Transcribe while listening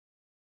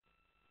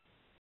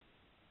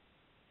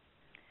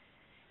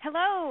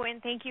Hello,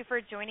 and thank you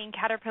for joining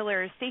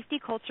Caterpillar's Safety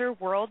Culture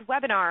World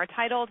webinar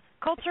titled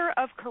Culture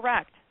of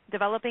Correct,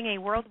 Developing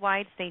a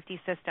Worldwide Safety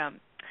System.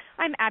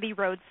 I'm Abby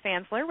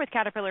Rhodes-Fansler with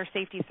Caterpillar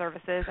Safety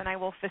Services, and I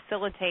will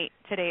facilitate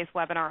today's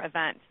webinar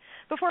event.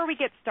 Before we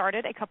get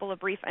started, a couple of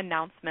brief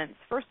announcements.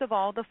 First of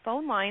all, the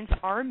phone lines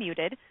are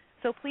muted,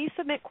 so please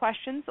submit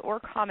questions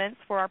or comments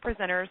for our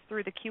presenters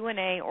through the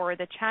Q&A or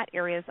the chat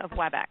areas of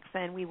WebEx,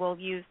 and we will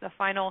use the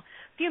final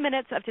few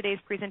minutes of today's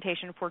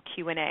presentation for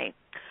Q&A.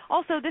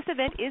 Also, this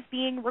event is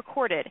being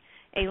recorded.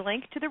 A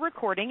link to the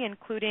recording,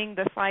 including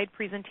the slide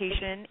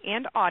presentation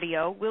and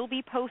audio, will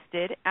be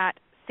posted at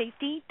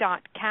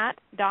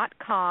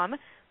safety.cat.com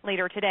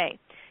later today.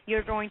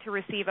 You're going to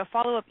receive a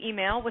follow-up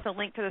email with a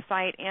link to the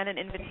site and an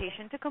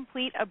invitation to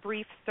complete a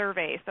brief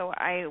survey. So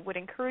I would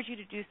encourage you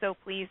to do so,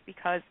 please,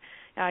 because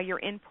your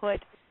input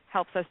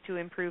helps us to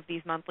improve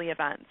these monthly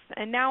events.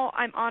 And now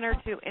I'm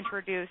honored to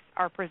introduce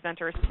our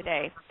presenters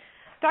today.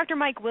 Dr.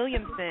 Mike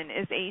Williamsen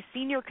is a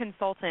senior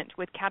consultant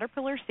with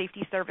Caterpillar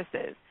Safety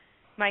Services.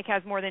 Mike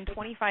has more than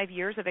 25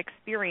 years of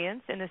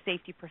experience in the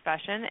safety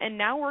profession and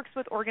now works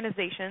with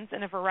organizations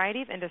in a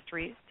variety of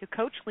industries to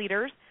coach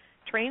leaders,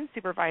 train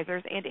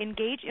supervisors, and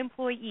engage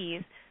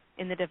employees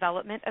in the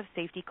development of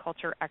safety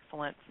culture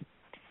excellence.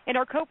 And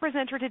our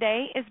co-presenter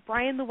today is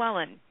Brian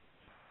Lewallen,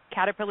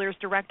 Caterpillar's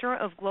Director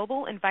of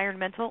Global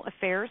Environmental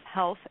Affairs,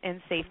 Health,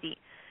 and Safety.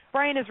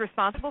 Brian is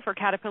responsible for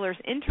Caterpillar's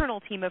internal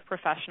team of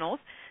professionals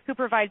who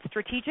provide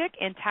strategic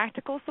and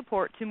tactical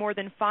support to more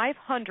than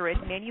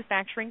 500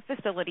 manufacturing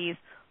facilities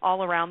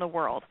all around the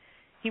world.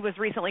 He was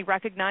recently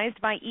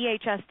recognized by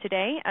EHS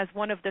Today as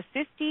one of the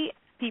 50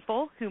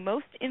 people who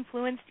most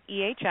influenced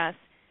EHS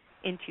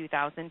in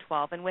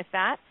 2012. And with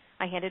that,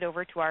 I hand it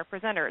over to our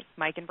presenters,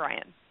 Mike and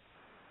Brian.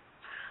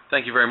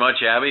 Thank you very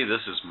much, Abby.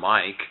 This is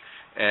Mike.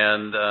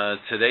 And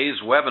today's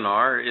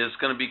webinar is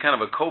going to be kind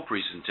of a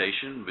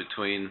co-presentation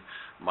between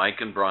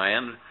Mike and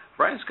Brian.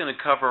 Brian's going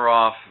to cover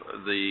off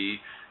the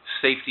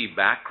safety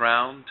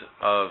background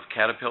of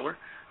Caterpillar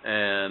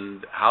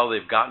and how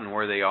they've gotten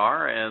where they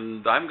are,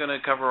 and I'm going to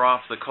cover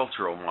off the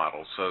cultural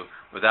model. So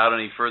without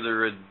any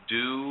further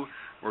ado,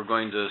 we're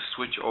going to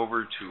switch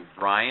over to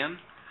Brian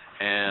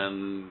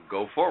and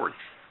go forward.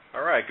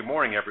 All right. Good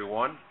morning,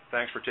 everyone.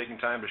 Thanks for taking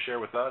time to share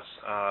with us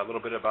a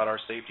little bit about our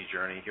safety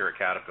journey here at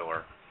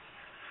Caterpillar.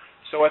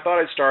 So I thought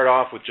I'd start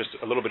off with just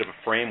a little bit of a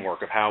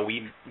framework of how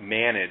we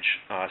manage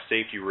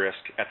safety risk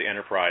at the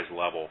enterprise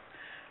level.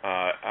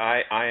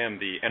 I am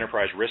the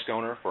enterprise risk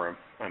owner for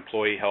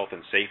employee health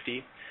and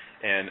safety,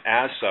 and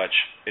as such,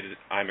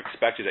 I'm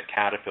expected at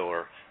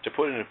Caterpillar to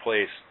put into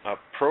place a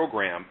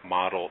program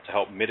model to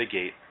help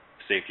mitigate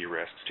safety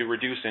risks, to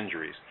reduce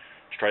injuries,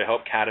 to try to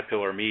help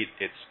Caterpillar meet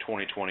its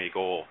 2020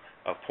 goal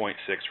of 0.6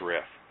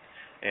 RIF.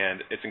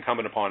 And it's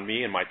incumbent upon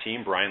me and my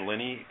team, Brian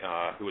Linney,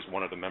 who is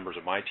one of the members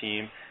of my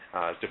team,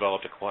 has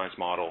developed a compliance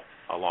model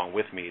along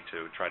with me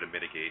to try to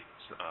mitigate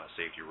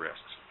safety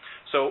risks.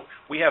 So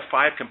we have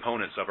 5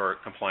 components of our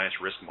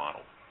compliance risk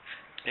model.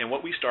 And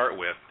what we start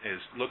with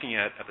is looking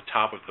at the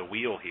top of the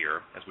wheel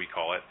here, as we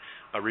call it,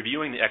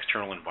 reviewing the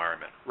external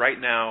environment. Right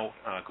now,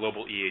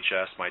 Global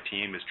EHS, my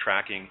team, is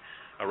tracking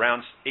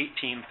around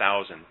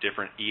 18,000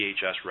 different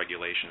EHS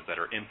regulations that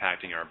are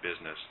impacting our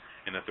business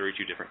in the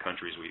 32 different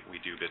countries we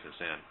do business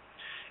in.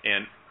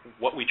 And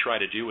what we try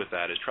to do with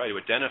that is try to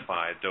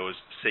identify those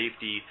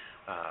safety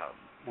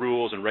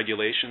rules and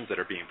regulations that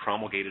are being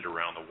promulgated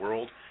around the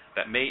world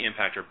that may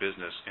impact our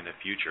business in the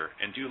future,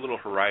 and do a little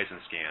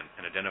horizon scan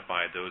and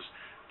identify those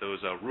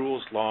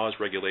rules, laws,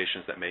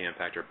 regulations that may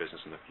impact our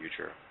business in the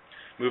future.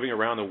 Moving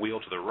around the wheel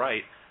to the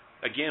right,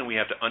 again, we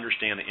have to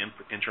understand the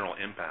internal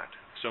impact.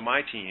 So my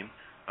team,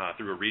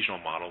 through a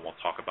regional model, we'll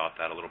talk about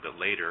that a little bit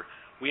later,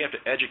 we have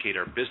to educate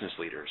our business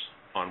leaders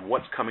on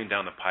what's coming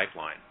down the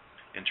pipeline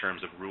in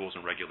terms of rules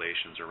and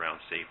regulations around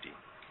safety.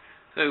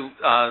 So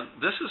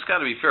this has got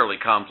to be fairly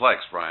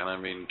complex, Brian. I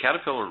mean,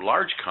 Caterpillar,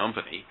 large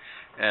company,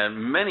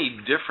 and many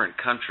different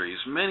countries,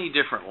 many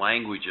different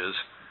languages,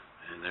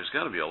 and there's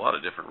got to be a lot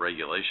of different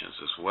regulations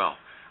as well.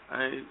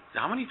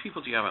 How many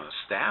people do you have on the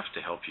staff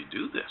to help you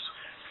do this?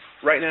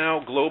 Right now,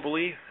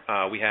 globally,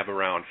 we have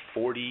around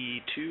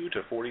 42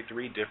 to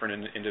 43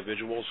 different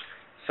individuals.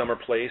 Some are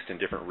placed in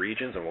different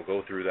regions, and we'll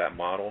go through that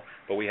model.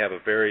 But we have a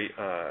very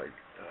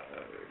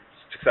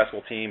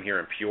successful team here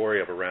in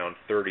Peoria of around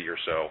 30 or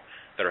so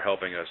that are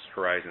helping us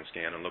horizon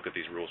scan and look at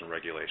these rules and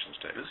regulations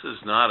too. This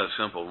is not a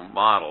simple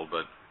model,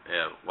 but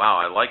wow,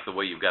 I like the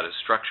way you've got it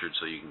structured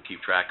so you can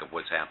keep track of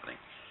what's happening.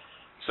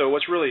 So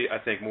what's really, I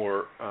think,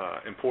 more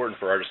important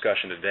for our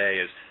discussion today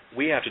is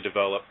we have to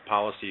develop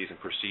policies and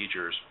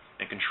procedures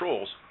and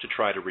controls to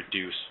try to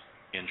reduce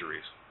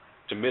injuries,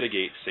 to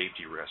mitigate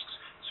safety risks.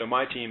 So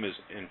my team is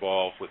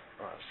involved with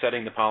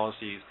setting the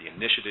policies, the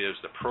initiatives,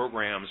 the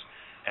programs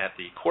at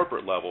the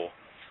corporate level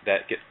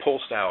that get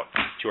pulsed out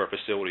to our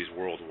facilities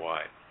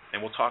worldwide.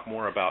 And we'll talk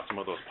more about some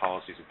of those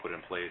policies we put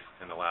in place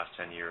in the last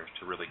 10 years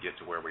to really get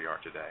to where we are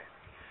today.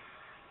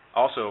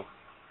 Also,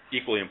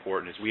 equally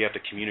important is we have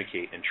to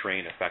communicate and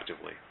train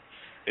effectively.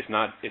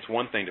 It's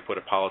one thing to put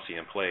a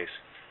policy in place,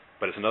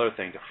 but it's another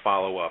thing to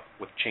follow up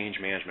with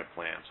change management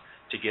plans,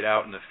 to get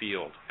out in the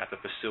field at the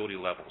facility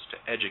levels, to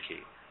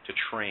educate, to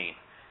train,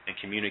 and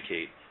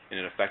communicate in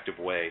an effective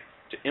way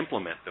to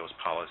implement those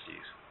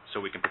policies so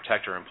we can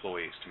protect our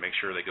employees, to make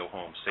sure they go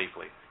home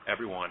safely,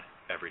 everyone,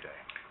 every day.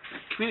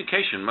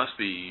 Communication must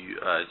be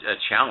a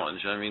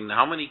challenge. I mean,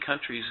 how many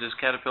countries is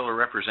Caterpillar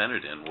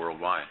represented in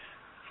worldwide?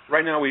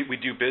 Right now we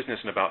do business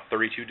in about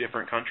 32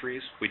 different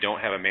countries. We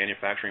don't have a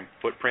manufacturing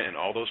footprint in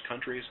all those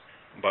countries,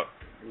 but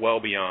well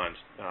beyond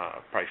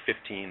probably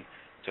 15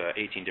 to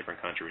 18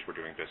 different countries we're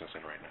doing business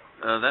in right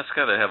now. That's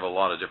got to have a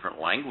lot of different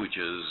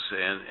languages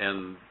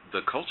and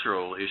the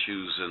cultural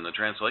issues and the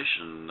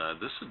translation.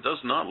 This does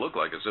not look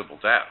like a simple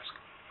task.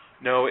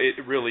 No, it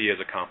really is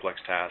a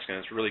complex task, and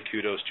it's really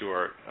kudos to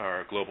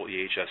our global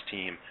EHS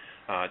team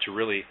to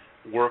really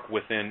work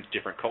within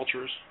different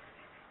cultures,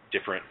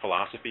 different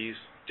philosophies,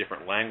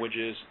 different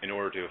languages in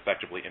order to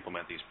effectively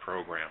implement these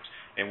programs.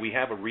 And we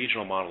have a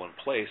regional model in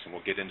place, and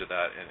we'll get into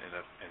that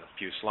in a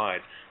few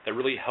slides, that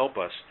really help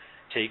us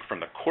take from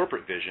the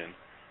corporate vision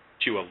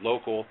to a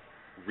local,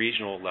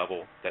 regional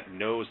level that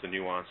knows the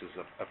nuances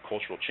of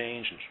cultural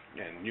change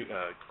and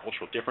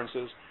cultural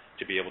differences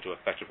to be able to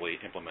effectively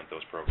implement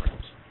those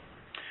programs.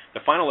 The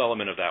final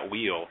element of that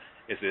wheel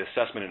is the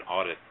assessment and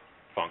audit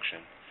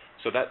function.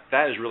 So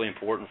that is really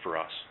important for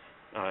us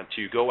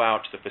to go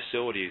out to the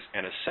facilities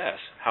and assess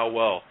how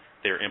well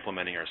they're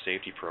implementing our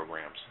safety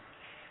programs.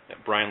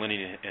 Brian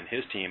Linney and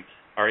his team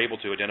are able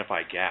to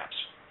identify gaps,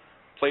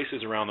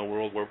 places around the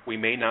world where we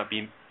may not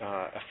be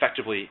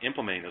effectively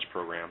implementing those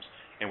programs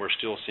and we're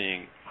still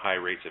seeing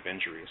high rates of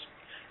injuries.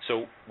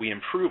 So we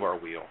improve our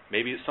wheel.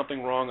 Maybe it's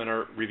something wrong in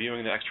our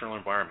reviewing the external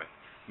environment.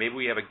 Maybe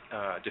we have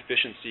a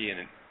deficiency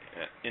in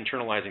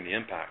internalizing the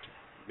impact.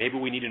 Maybe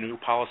we need a new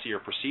policy or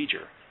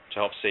procedure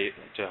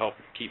to help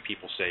keep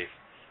people safe.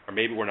 Or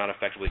maybe we're not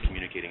effectively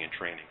communicating and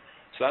training.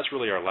 So that's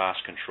really our last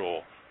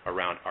control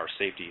around our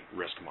safety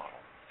risk model.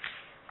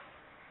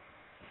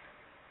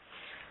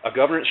 A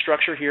governance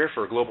structure here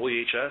for global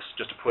EHS,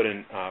 just to put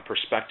in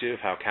perspective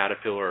how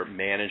Caterpillar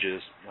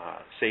manages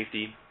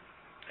safety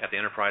at the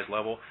enterprise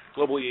level.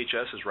 Global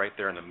EHS is right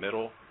there in the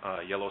middle,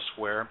 yellow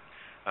square.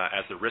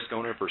 As the risk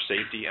owner for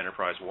safety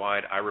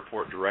enterprise-wide, I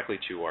report directly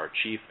to our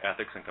Chief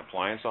Ethics and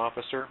Compliance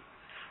Officer,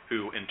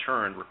 who in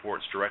turn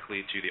reports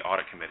directly to the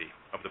Audit Committee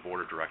of the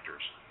Board of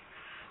Directors.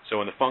 So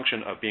in the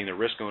function of being the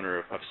risk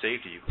owner of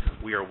safety,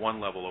 we are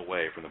one level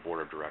away from the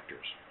Board of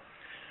Directors.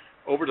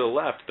 Over to the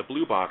left, the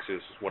blue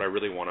boxes is what I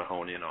really want to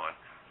hone in on.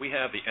 We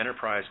have the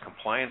Enterprise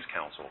Compliance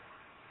Council.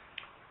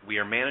 We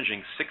are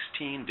managing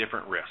 16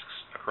 different risks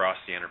across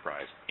the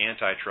enterprise: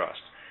 antitrust,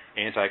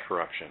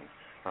 anti-corruption,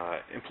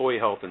 employee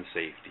health and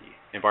safety,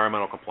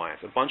 environmental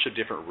compliance, a bunch of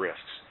different risks.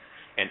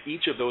 And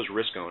each of those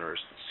risk owners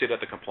sit at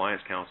the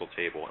Compliance Council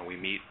table, and we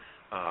meet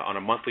on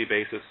a monthly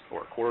basis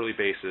or a quarterly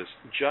basis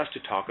just to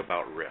talk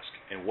about risk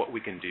and what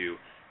we can do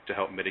to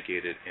help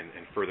mitigate it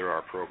and further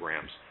our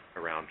programs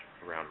around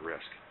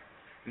risk.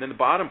 And then the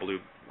bottom blue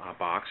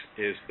box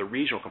is the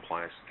Regional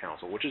Compliance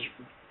Council, which is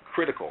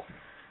critical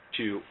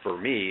for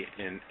me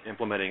in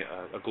implementing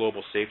a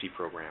global safety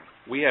program.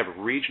 We have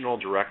regional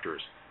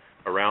directors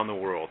around the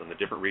world in the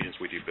different regions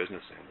we do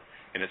business in,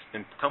 and it's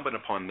incumbent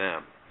upon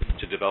them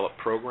to develop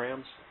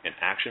programs and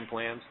action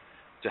plans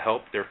to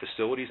help their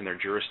facilities and their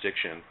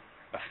jurisdiction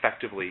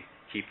effectively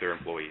keep their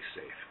employees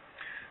safe.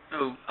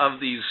 So, of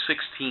these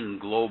 16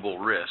 global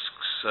risks,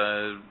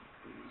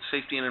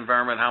 safety and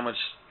environment,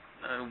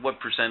 what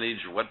percentage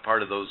or what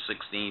part of those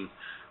 16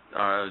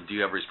 do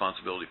you have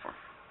responsibility for?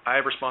 I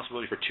have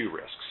responsibility for two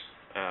risks,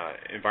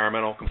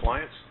 environmental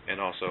compliance and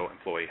also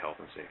employee health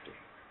and safety.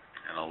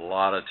 And a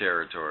lot of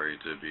territory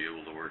to be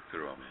able to work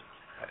through them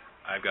in.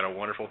 I've got a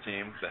wonderful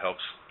team that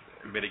helps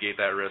mitigate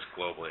that risk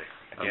globally.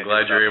 I'm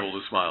glad you're able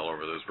to smile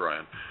over this,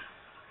 Brian.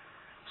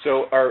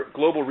 So our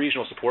global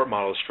regional support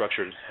model is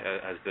structured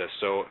as this.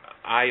 So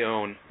I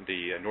own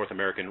the North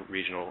American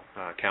Regional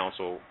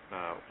Council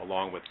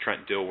along with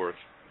Trent Dilworth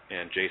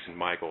and Jason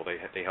Michael.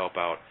 They help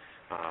out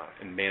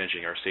in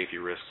managing our safety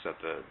risks at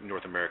the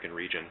North American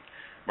region.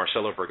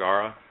 Marcelo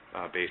Vergara,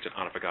 based in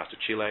Antofagasta,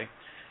 Chile.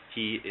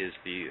 He is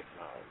the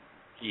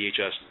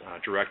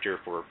EHS director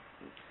for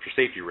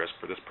safety risk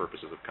for this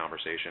purposes of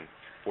conversation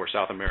for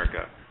South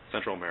America,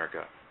 Central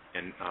America,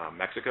 and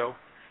Mexico.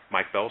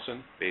 Mike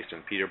Belson, based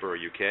in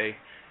Peterborough, UK.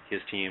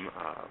 His team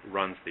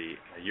runs the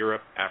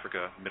Europe,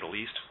 Africa, Middle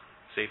East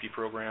safety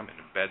program and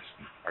embeds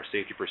our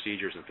safety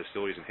procedures and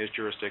facilities in his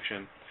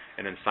jurisdiction.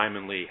 And then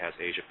Simon Lee has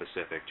Asia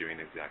Pacific doing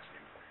the exact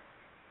same thing.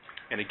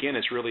 And again,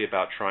 it's really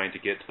about trying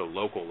to get to the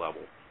local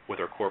level with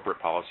our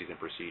corporate policies and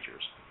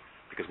procedures,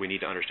 because we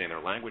need to understand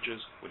their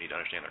languages, we need to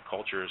understand their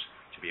cultures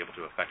to be able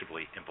to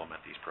effectively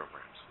implement these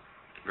programs.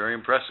 Very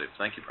impressive.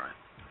 Thank you, Brian.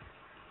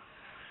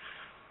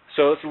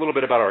 So it's a little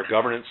bit about our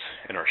governance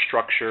and our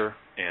structure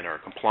and our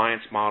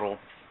compliance model,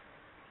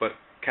 but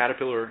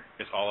Caterpillar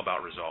is all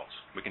about results.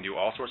 We can do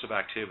all sorts of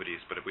activities,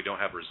 but if we don't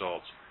have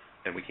results,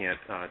 then we can't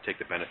take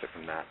the benefit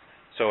from that.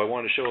 So I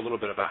wanted to show a little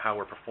bit about how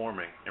we're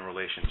performing in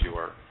relation to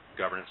our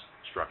governance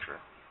structure.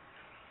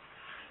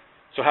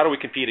 So how do we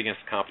compete against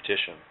the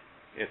competition?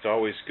 It's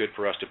always good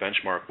for us to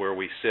benchmark where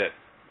we sit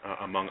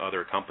among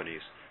other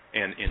companies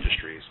and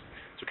industries.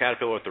 So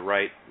Caterpillar at the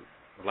right,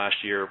 last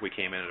year we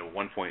came in at a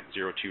 1.02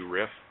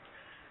 RIF,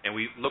 and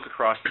we look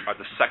across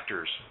the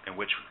sectors in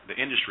which, the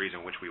industries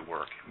in which we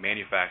work,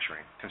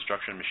 manufacturing,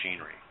 construction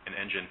machinery, and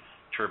engine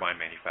turbine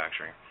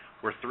manufacturing.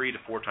 We're 3 to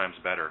 4 times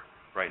better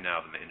right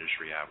now than the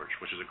industry average,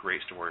 which is a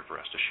great story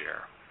for us to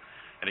share.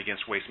 And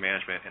against Waste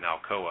Management and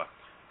Alcoa,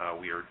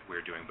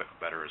 we're doing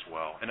better as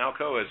well. And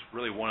Alcoa is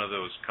really one of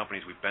those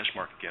companies we've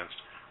benchmarked against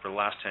for the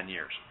last 10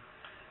 years.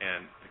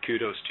 And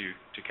kudos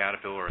to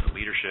Caterpillar and the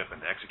leadership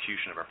and the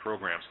execution of our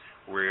programs.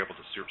 We were able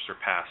to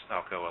surpass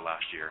Alcoa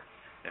last year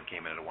and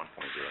came in at a 1.02.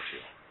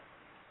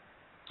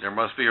 There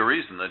must be a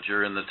reason that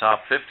you're in the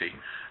top 50,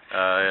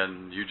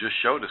 and you just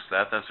showed us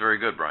that. That's very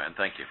good, Brian.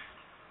 Thank you.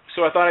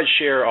 So I thought I'd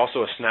share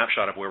also a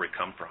snapshot of where we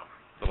come from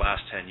the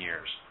last 10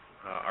 years.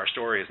 Our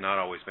story has not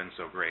always been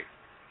so great,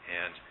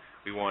 and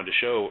we wanted to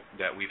show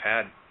that we've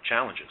had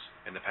challenges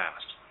in the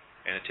past,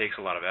 and it takes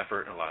a lot of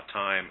effort and a lot of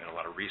time and a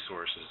lot of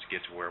resources to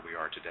get to where we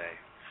are today.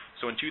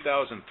 So in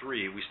 2003,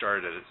 we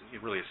started at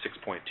really a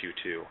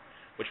 6.22,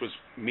 which was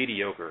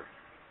mediocre,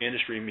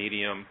 industry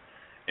medium,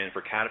 and for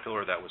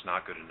Caterpillar that was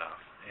not good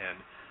enough. And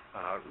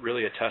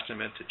really a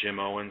testament to Jim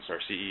Owens, our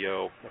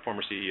CEO, the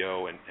former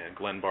CEO, and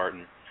Glenn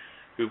Barton,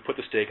 who put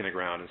the stake in the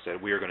ground and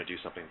said, we are going to do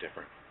something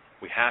different.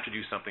 We have to do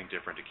something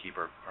different to keep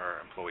our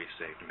employees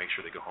safe, to make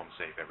sure they go home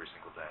safe every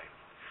single day.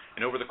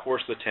 And over the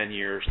course of the 10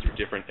 years, through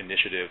different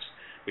initiatives,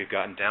 we've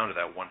gotten down to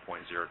that 1.02,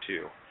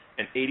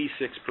 an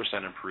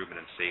 86%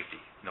 improvement in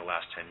safety in the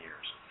last 10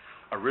 years.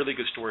 A really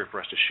good story for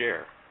us to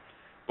share,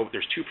 but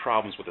there's 2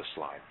 problems with this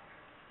slide.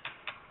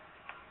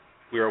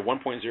 We are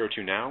 1.02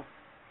 now,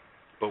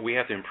 but we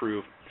have to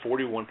improve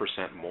 41%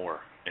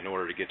 more in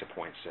order to get to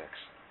 0.6.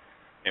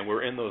 And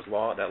we're in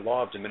that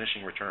law of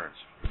diminishing returns,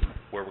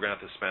 where we're going to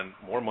have to spend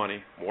more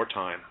money, more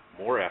time,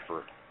 more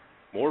effort,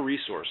 more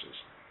resources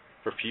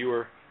for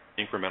fewer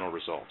incremental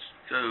results.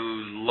 So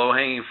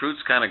low-hanging fruit's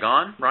kind of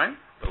gone, Brian?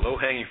 The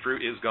low-hanging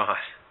fruit is gone,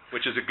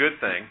 which is a good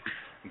thing,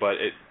 but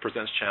it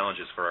presents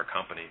challenges for our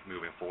company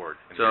moving forward.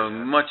 So a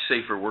much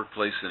safer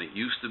workplace than it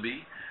used to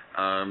be,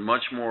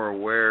 much more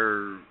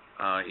aware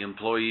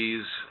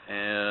employees,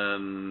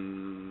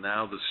 and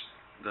now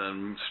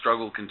the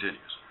struggle continues.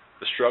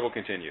 The struggle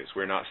continues.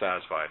 We're not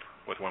satisfied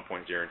with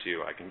 1.02.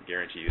 I can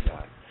guarantee you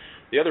that.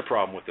 The other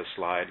problem with this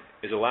slide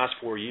is the last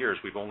 4 years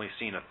we've only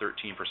seen a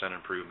 13%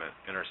 improvement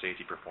in our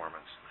safety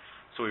performance.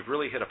 So we've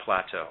really hit a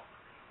plateau.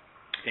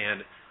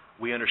 And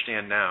we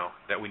understand now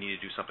that we need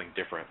to do something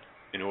different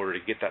in order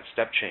to get that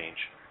step change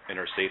in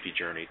our safety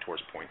journey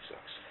towards 0.6.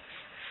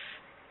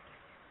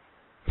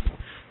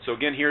 So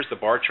again, here's the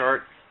bar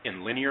chart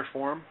in linear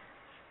form,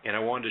 and I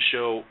wanted to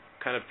show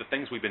kind of the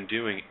things we've been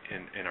doing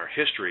in our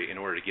history in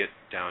order to get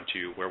down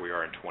to where we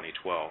are in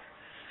 2012.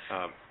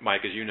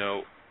 Mike, as you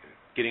know,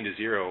 getting to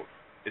zero,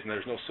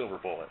 there's no silver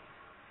bullet,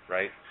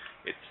 right?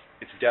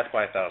 It's death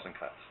by 1,000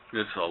 cuts.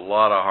 It's a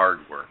lot of hard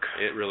work.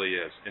 It really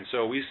is. And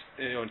so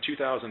in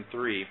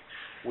 2003,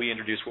 we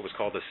introduced what was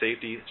called the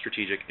Safety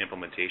Strategic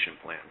Implementation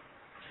Plan.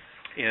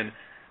 And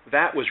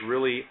that was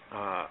really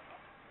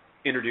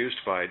introduced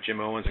by Jim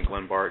Owens and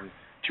Glenn Barton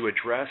to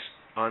address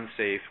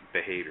unsafe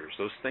behaviors,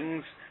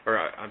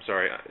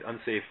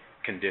 unsafe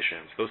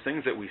conditions, those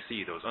things that we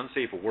see, those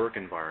unsafe work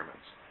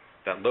environments,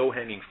 that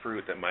low-hanging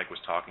fruit that Mike was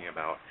talking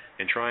about,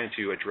 and trying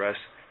to address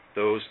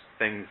those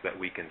things that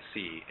we can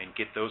see and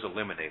get those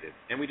eliminated.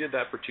 And we did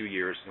that for 2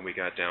 years, and we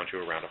got down to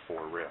around a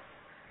 4 RIF.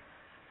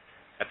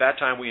 At that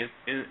time, we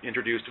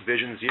introduced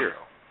Vision Zero,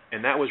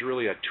 and that was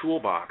really a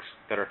toolbox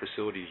that our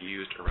facilities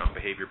used around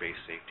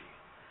behavior-based safety,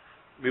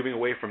 moving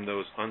away from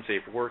those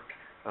unsafe work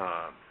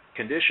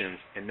conditions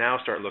and now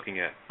start looking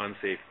at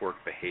unsafe work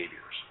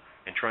behaviors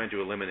and trying to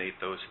eliminate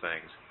those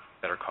things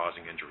that are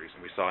causing injuries.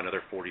 And we saw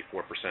another 44%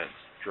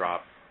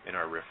 drop in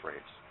our RIF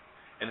rates.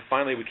 And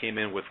finally, we came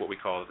in with what we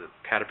call the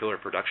Caterpillar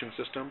Production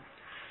System,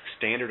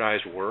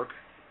 standardized work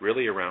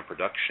really around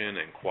production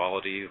and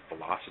quality,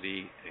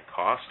 velocity, and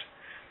cost.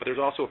 But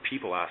there's also a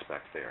people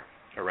aspect there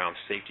around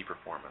safety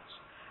performance.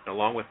 And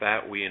along with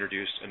that, we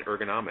introduced an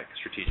ergonomic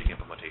strategic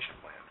implementation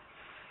plan.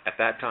 At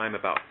that time,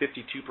 about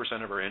 52%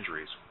 of our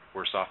injuries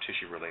were soft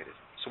tissue related.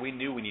 So we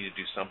knew we needed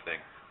to do something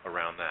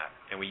around that.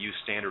 And we used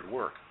standard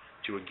work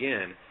to,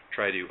 again,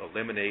 try to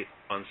eliminate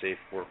unsafe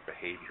work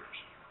behaviors.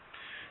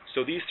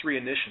 So these 3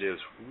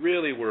 initiatives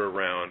really were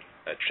around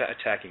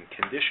attacking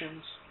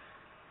conditions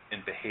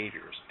and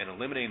behaviors and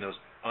eliminating those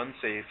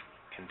unsafe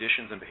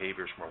conditions and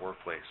behaviors from our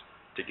workplace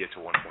to get to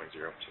 1.02.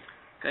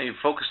 Okay, you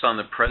focused on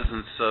the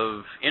presence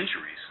of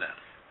injuries then.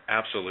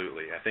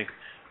 Absolutely. I think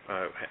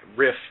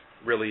RIF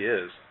really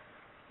is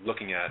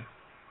looking at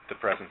the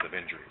presence of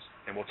injuries.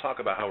 And we'll talk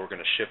about how we're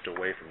going to shift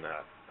away from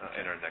that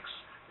in our next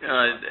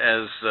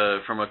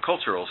from a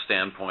cultural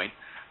standpoint,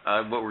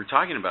 what we're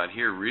talking about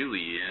here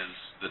really is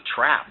the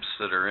traps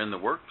that are in the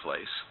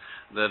workplace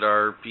that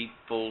our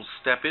people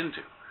step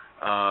into.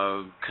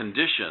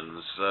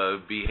 Conditions,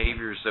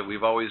 behaviors that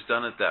we've always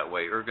done it that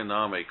way,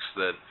 ergonomics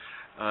that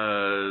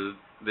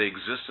they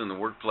exist in the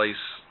workplace,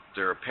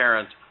 they're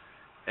apparent,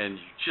 and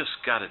you just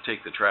got to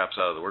take the traps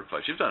out of the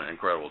workplace. You've done an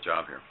incredible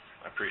job here.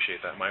 I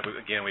appreciate that, Mike.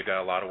 Again, we've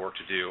got a lot of work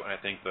to do, and I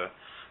think the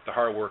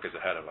hard work is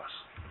ahead of us.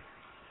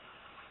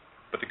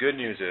 But the good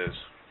news is,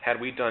 had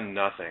we done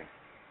nothing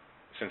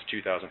since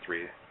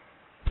 2003,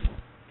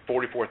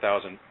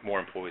 44,000 more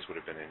employees would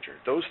have been injured.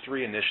 Those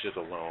three initiatives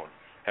alone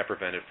have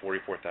prevented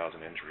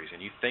 44,000 injuries.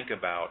 And you think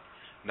about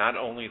not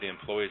only the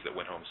employees that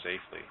went home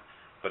safely,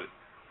 but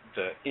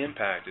the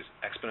impact is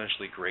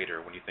exponentially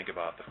greater when you think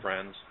about the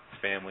friends,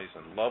 families,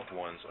 and loved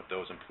ones of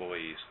those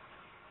employees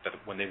that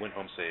when they went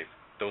home safe,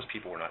 those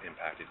people were not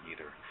impacted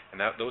either. And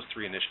those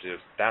three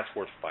initiatives, that's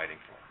worth fighting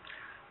for.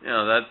 You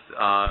know, that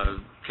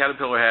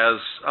Caterpillar has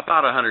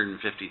about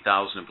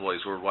 150,000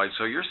 employees worldwide.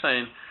 So you're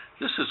saying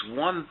this is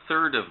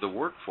 1/3 of the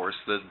workforce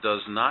that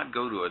does not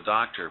go to a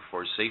doctor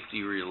for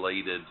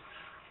safety-related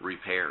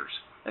repairs.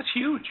 That's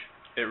huge.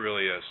 It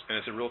really is. And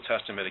it's a real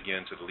testament,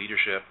 again, to the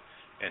leadership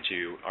and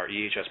to our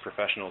EHS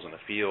professionals in the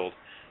field,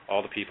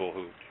 all the people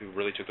who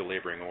really took the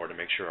laboring oar to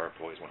make sure our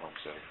employees went home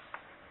safe.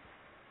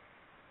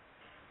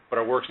 But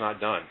our work's not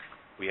done.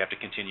 We have to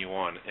continue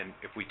on. And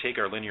if we take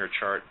our linear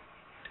chart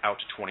out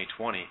to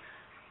 2020,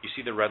 you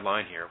see the red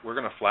line here. We're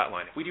going to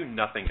flatline. If we do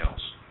nothing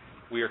else,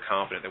 we are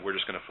confident that we're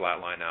just going to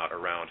flatline out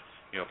around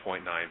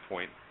 0.9,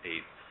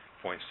 0.8,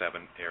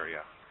 0.7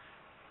 area.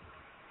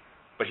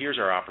 But here's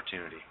our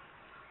opportunity.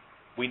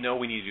 We know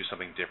we need to do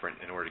something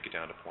different in order to get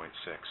down to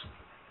 0.6.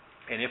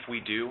 And if we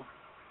do,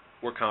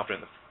 we're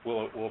confident that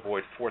we'll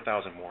avoid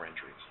 4,000 more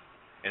injuries.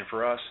 And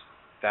for us,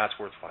 that's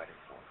worth fighting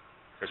for.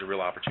 There's a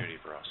real opportunity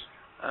for us.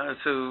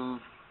 So,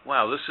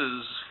 wow, this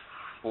is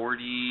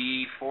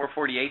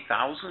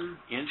 48,000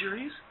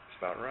 injuries? That's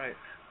about right.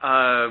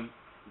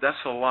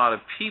 That's a lot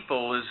of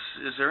people.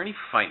 Is there any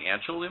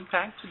financial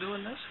impact to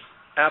doing this?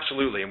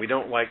 Absolutely, and we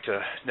don't like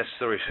to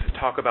necessarily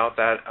talk about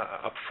that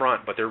up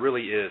front, but there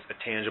really is a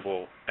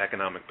tangible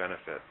economic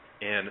benefit.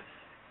 And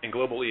in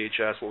global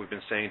EHS, what we've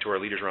been saying to our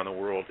leaders around the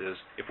world is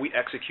if we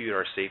execute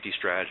our safety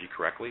strategy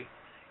correctly,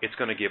 it's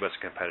going to give us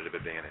a competitive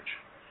advantage.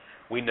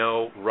 We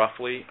know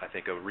roughly, I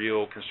think a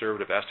real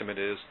conservative estimate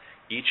is,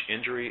 each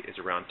injury is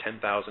around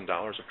 $10,000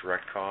 of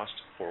direct cost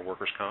for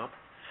workers' comp.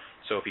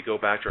 So if you go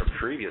back to our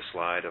previous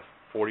slide of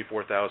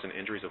 44,000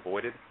 injuries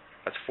avoided,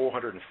 that's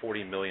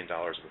 $440 million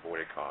of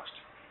avoided cost.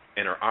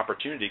 And our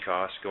opportunity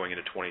cost going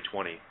into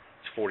 2020 is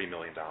 $40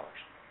 million.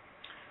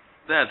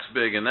 That's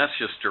big, and that's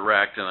just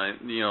direct.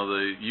 And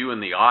you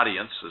and the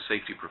audience, the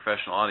safety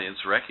professional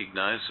audience,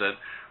 recognize that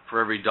for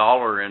every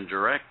dollar in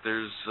direct,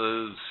 there's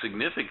a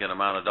significant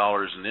amount of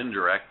dollars in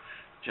indirect.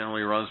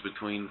 Generally runs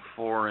between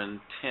 4 and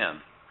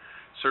 10.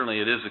 Certainly,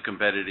 it is a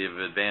competitive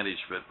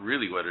advantage, but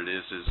really what it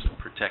is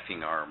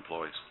protecting our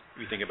employees.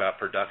 We think about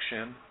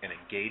production and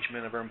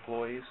engagement of our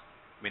employees.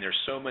 I mean,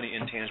 there's so many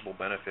intangible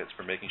benefits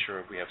for making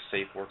sure we have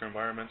safe work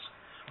environments.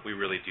 We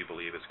really do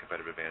believe it's a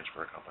competitive advantage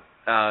for our company.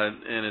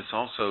 And it's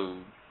also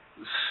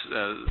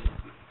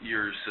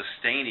you're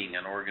sustaining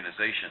an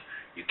organization.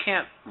 You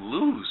can't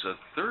lose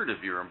 1/3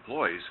 of your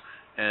employees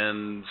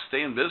and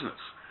stay in business.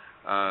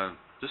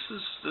 This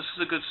is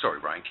a good story,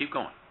 Brian. Keep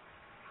going.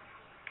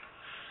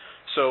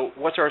 So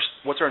what's our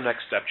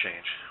next step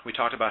change? We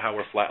talked about how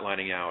we're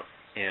flatlining out,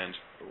 and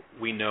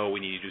we know we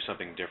need to do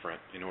something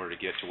different in order to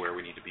get to where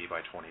we need to be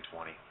by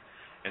 2020.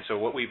 And so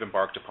what we've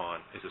embarked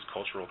upon is this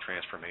cultural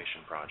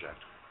transformation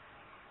project.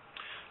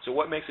 So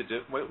what makes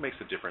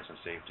the difference in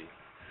safety?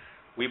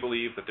 We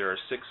believe that there are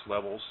 6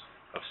 levels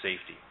of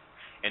safety,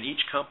 and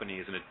each company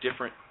is in a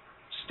different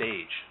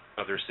stage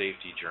of their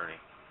safety journey.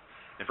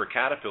 And for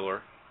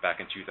Caterpillar, back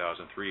in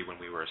 2003 when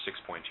we were a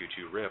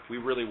 6.22 RIF, we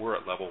really were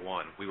at level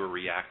 1. We were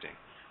reacting.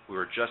 We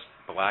were just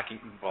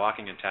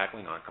blocking and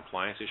tackling on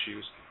compliance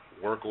issues,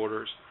 work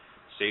orders,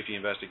 safety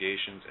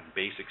investigations, and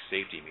basic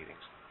safety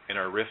meetings. And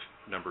our RIF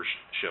numbers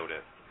showed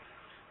it.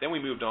 Then we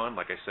moved on,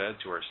 like I said,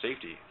 to our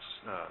safety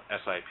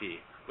SIP,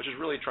 which is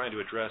really trying to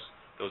address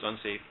those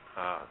unsafe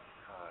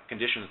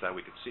conditions that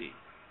we could see.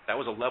 That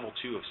was a level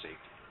 2 of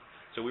safety.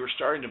 So we were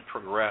starting to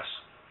progress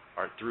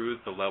through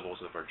the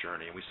levels of our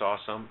journey, and we saw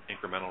some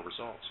incremental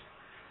results.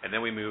 And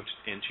then we moved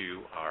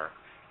into our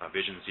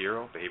Vision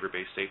Zero,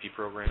 behavior-based safety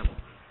program,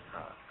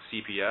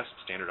 CPS,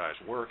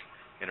 standardized work,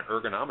 and an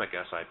ergonomic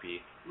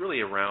SIP,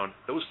 really around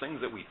those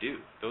things that we do,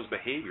 those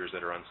behaviors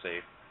that are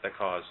unsafe that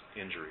cause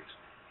injuries.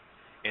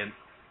 And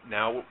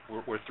now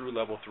we're through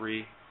level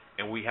 3,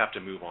 and we have to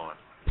move on.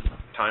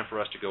 Time for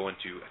us to go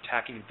into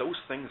attacking those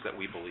things that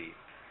we believe,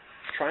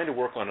 trying to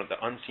work on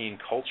the unseen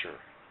culture,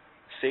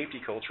 safety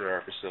culture at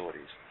our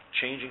facilities,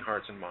 changing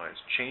hearts and minds,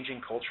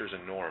 changing cultures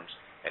and norms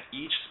at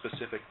each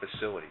specific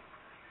facility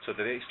so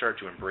that they start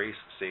to embrace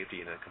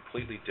safety in a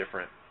completely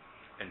different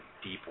and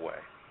deep way.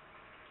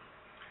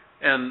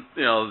 And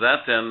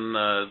that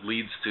then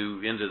leads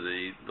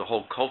into the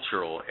whole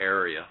cultural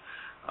area.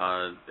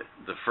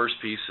 The first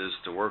piece is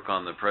to work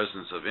on the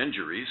presence of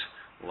injuries,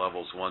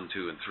 levels 1,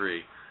 2, and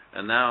 3.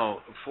 And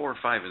now 4,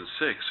 5, and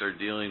 6 are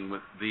dealing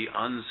with the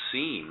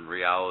unseen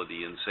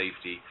reality in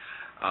safety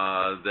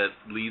that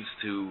leads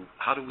to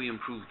how do we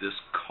improve this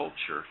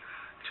culture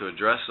to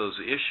address those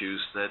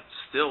issues that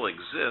still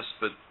exist,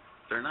 but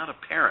they're not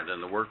apparent in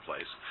the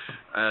workplace.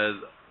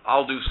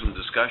 I'll do some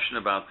discussion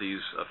about these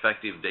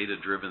effective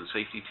data-driven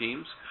safety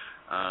teams,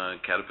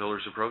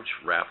 Caterpillar's approach,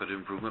 rapid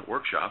improvement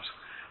workshops,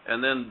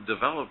 and then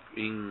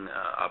developing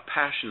a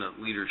passionate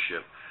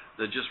leadership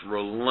that just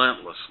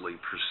relentlessly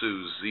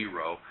pursues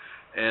zero.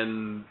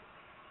 And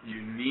you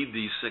need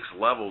these 6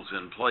 levels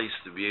in place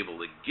to be able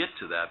to get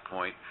to that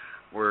point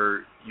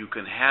where you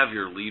can have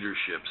your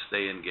leadership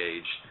stay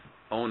engaged,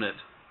 own it,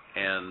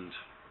 and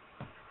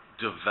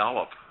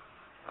develop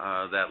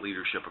that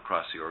leadership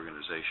across the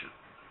organization.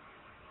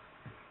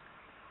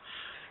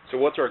 So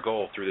what's our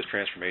goal through this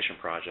transformation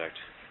project?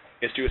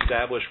 Is to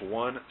establish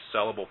one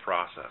sellable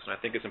process. And I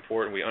think it's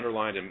important we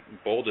underlined and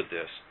bolded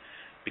this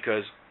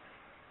because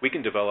we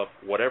can develop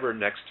whatever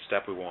next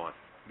step we want,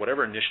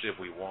 whatever initiative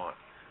we want,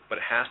 but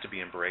it has to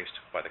be embraced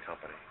by the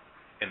company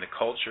in the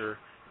culture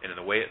and in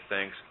the way it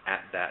thinks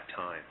at that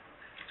time.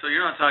 So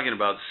you're not talking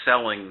about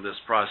selling this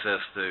process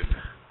to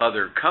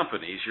other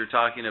companies. You're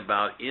talking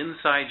about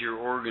inside your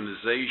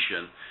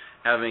organization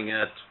having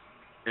it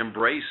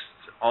embraced,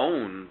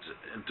 owned,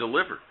 and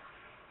delivered.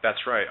 That's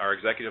right. Our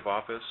executive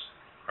office,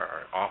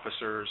 our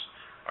officers,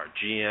 our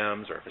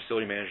GMs, our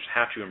facility managers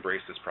have to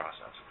embrace this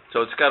process.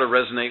 So it's got to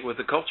resonate with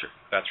the culture.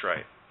 That's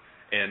right.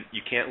 And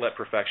you can't let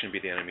perfection be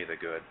the enemy of the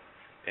good.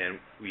 And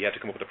we have to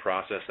come up with a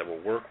process that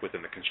will work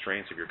within the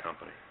constraints of your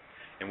company.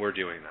 And we're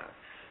doing that.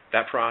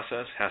 That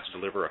process has to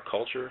deliver a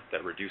culture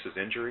that reduces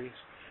injuries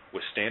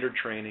with standard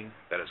training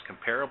that is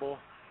comparable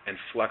and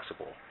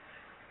flexible.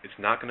 It's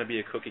not going to be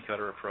a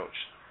cookie-cutter approach.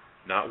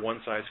 Not one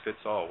size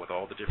fits all with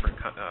all the different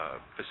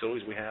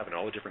facilities we have in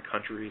all the different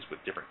countries with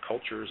different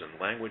cultures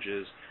and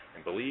languages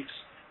and beliefs.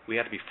 We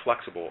have to be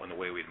flexible in the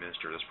way we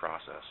administer this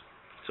process.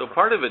 So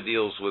part of it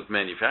deals with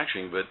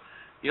manufacturing, but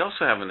you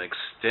also have an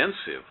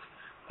extensive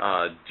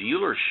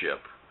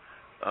dealership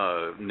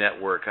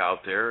network out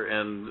there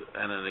and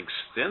an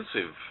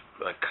extensive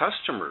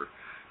customer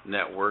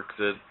network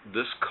that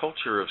this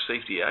culture of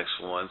safety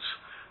excellence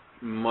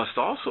must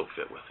also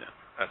fit within.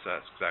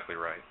 That's exactly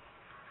right.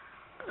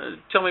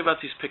 Tell me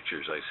about these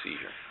pictures I see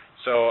here.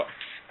 So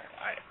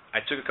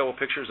I took a couple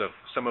pictures of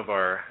some of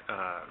our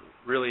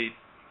really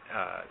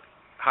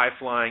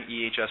high-flying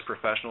EHS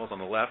professionals. On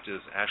the left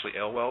is Ashley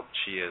Elwelt.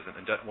 She is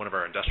one of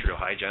our industrial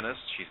hygienists.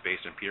 She's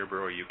based in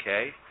Peterborough,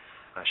 UK.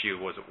 She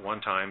was at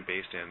one time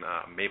based in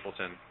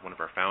Mapleton, one of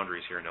our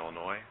foundries here in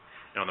Illinois.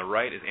 And on the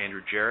right is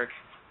Andrew Jarek,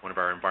 one of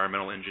our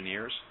environmental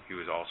engineers, who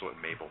is also at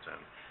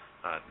Mapleton.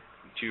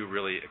 2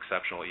 really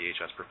exceptional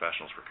EHS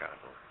professionals for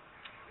Caterpillar.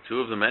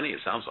 2 of the many, it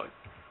sounds like.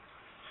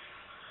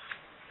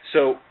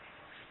 So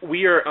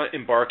we are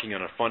embarking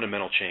on a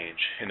fundamental change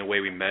in the way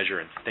we measure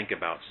and think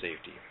about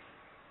safety.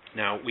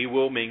 Now, we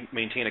will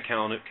maintain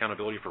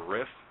accountability for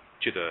RIF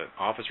to the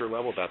officer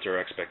level. That's our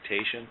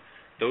expectation.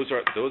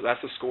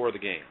 That's the score of the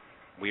game.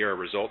 We are a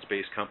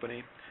results-based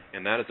company,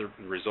 and that is the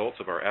results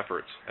of our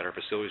efforts at our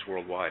facilities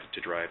worldwide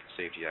to drive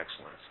safety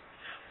excellence.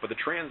 But the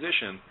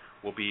transition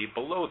will be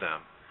below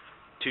them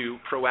to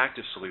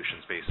proactive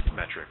solutions-based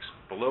metrics,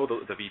 below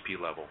the VP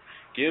level.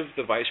 Give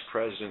the vice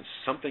presidents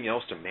something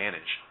else to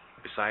manage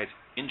besides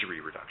injury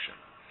reduction.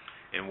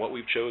 And what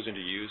we've chosen to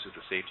use is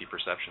the Safety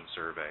Perception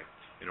Survey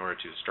in order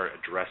to start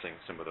addressing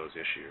some of those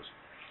issues.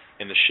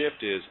 And the shift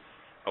is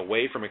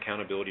away from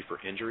accountability for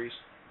injuries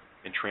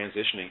and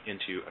transitioning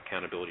into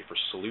accountability for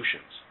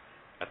solutions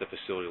at the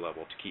facility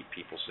level to keep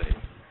people safe.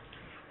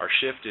 Our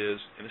shift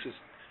is, and this is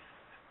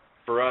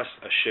for us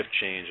a shift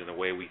change in the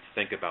way we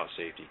think about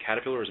safety.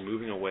 Caterpillar is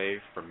moving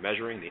away from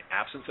measuring the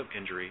absence of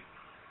injury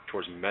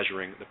towards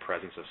measuring the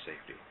presence of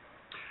safety.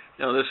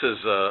 Now, this is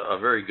a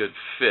very good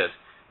fit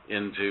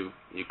into,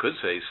 you could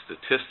say,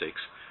 statistics.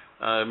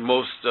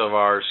 Most of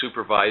our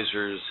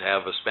supervisors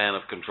have a span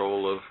of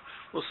control of,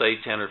 we'll say,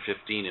 10 or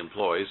 15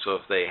 employees. So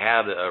if they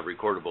had a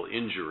recordable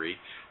injury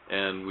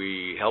and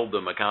we held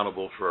them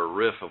accountable for a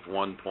RIF of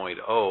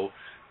 1.0,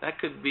 that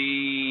could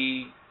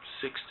be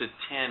 6 to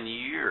 10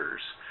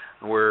 years,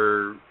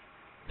 where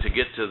to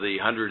get to the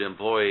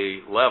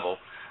 100-employee level,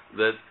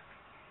 that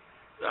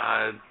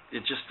it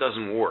just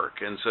doesn't work.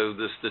 And so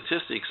the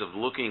statistics of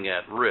looking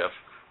at RIF,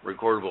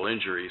 recordable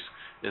injuries,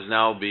 is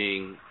now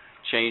being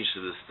changed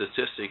to the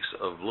statistics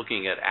of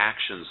looking at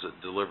actions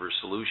that deliver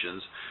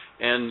solutions,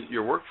 and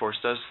your workforce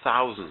does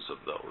thousands of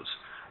those.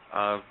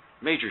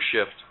 Major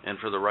shift, and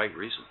for the right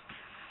reason.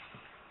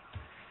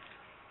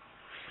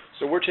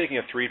 So we're taking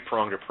a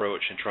 3-pronged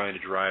approach in trying to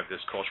drive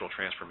this cultural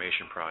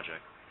transformation project,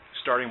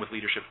 starting with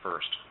leadership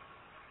first.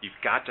 You've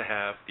got to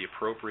have the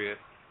appropriate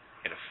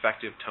and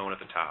effective tone at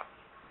the top.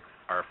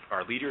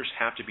 Our leaders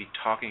have to be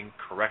talking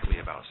correctly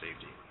about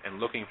safety and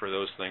looking for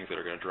those things that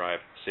are going to drive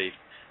safe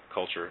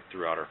culture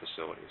throughout our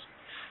facilities.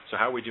 So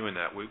how are we doing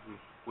that?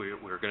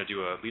 We're going to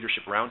do a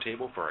leadership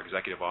roundtable for our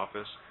executive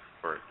office,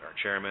 for our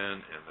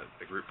chairman and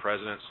the group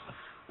presidents.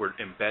 We're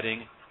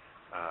embedding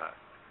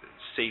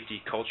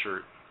safety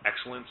culture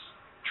excellence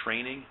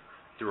training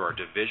through our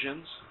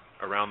divisions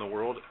around the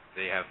world.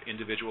 They have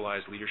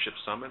individualized leadership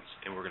summits,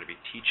 and we're going to be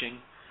teaching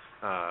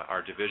our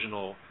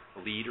divisional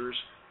leaders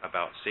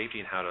about safety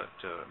and how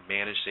to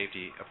manage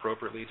safety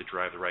appropriately to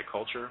drive the right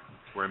culture.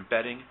 We're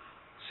embedding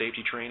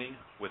safety training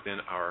within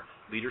our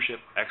Leadership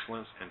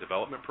Excellence and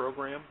Development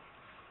Program.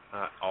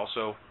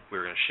 Also,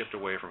 we're going to shift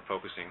away from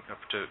focusing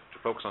to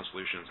focus on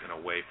solutions and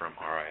away from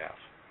RIF.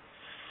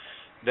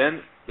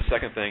 Then the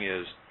second thing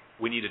is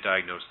we need to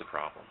diagnose the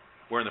problem.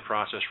 We're in the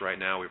process right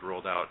now. We've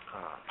rolled out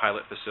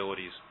pilot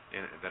facilities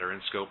that are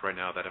in scope right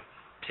now that have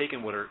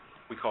taken what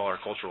we call our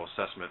cultural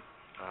assessment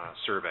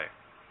survey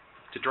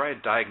to try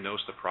and diagnose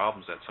the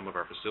problems at some of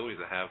our facilities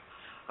that have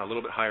a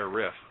little bit higher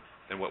RIF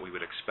than what we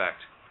would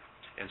expect.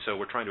 And so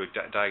we're trying to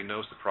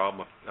diagnose the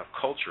problem of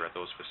culture at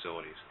those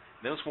facilities.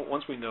 And then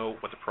once we know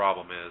what the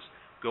problem is,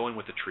 go in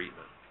with the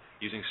treatment,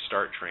 using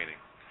START training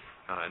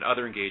and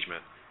other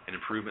engagement and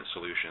improvement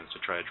solutions to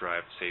try to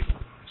drive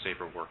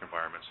safer work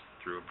environments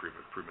through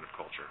improvement of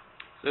culture.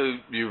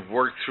 So you've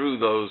worked through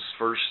those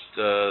first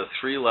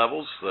 3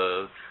 levels.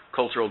 The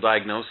cultural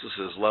diagnosis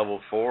is level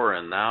 4,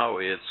 and now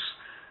it's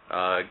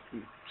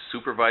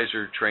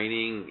supervisor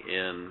training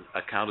in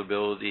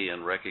accountability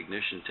and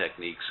recognition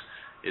techniques.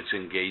 It's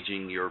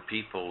engaging your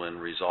people in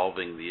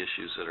resolving the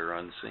issues that are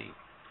unseen.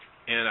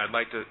 And I'd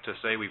like to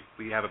say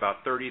we have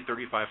about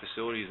 35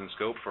 facilities in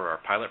scope for our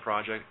pilot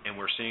project, and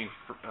we're seeing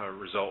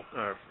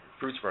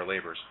fruits of our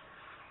labors.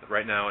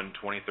 Right now in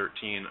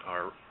 2013,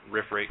 our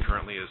RIF rate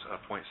currently is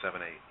 0.78.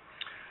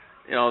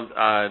 You know,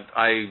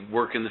 I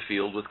work in the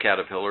field with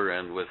Caterpillar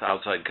and with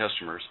outside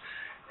customers,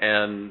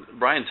 and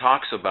Brian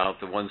talks about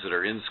the ones that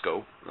are in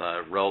scope,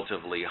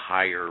 relatively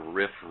higher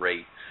RIF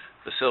rate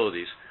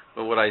facilities.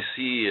 But what I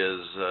see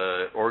is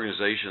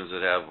organizations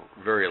that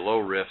have very low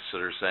RIFs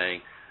that are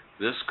saying,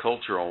 this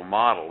cultural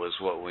model is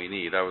what we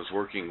need. I was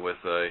working with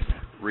a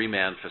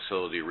reman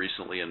facility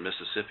recently in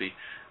Mississippi.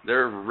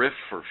 Their RIF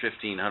for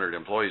 1,500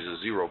 employees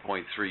is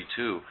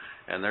 0.32,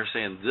 and they're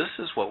saying this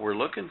is what we're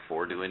looking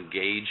for to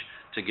engage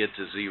to get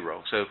to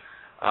 0. So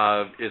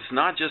it's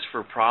not just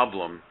for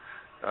problem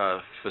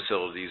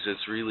facilities.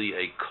 It's really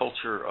a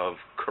culture of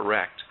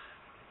correct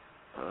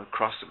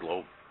across the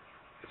globe.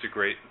 It's a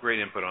great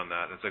input on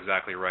that. That's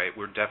exactly right.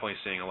 We're definitely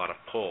seeing a lot of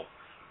pull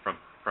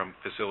from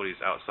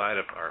facilities outside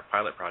of our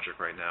pilot project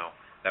right now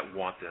that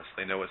want this.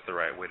 They know it's the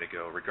right way to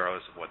go,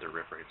 regardless of what their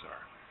RIF rates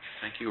are.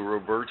 Thank you,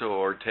 Roberto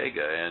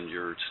Ortega, and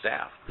your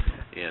staff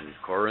in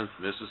Corinth,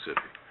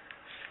 Mississippi.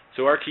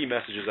 So our key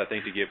messages, I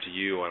think, to give to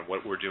you on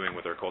what we're doing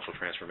with our cultural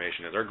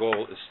transformation is our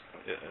goal is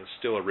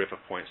still a RIF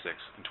of 0.6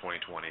 in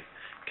 2020.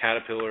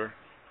 Caterpillar,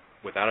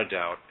 without a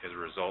doubt, is a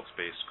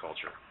results-based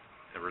culture,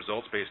 a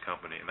results-based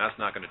company, and that's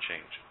not going to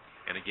change.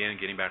 And again,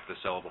 getting back to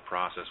the sellable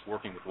process,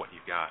 working with what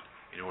you've got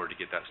in order to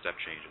get that step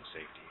change in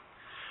safety.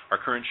 Our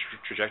current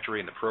trajectory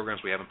and the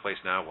programs we have in place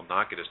now will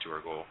not get us to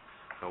our goal.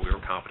 We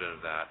are confident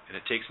of that. And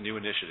it takes new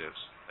initiatives,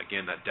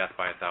 again, that death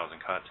by 1,000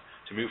 cuts,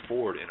 to move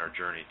forward in our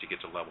journey to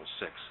get to level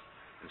 6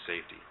 in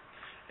safety.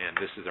 And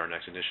this is our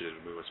next initiative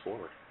to move us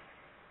forward.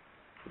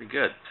 Pretty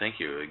good.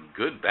 Thank you. A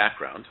good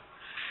background.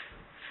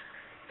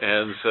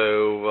 And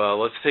so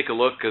let's take a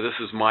look. This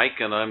is Mike,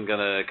 and I'm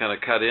going to kind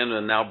of cut in,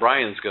 and now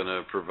Brian's going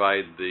to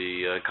provide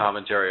the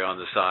commentary on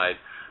the side.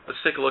 Let's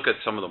take a look at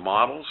some of the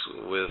models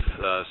with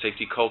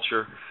safety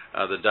culture,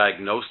 the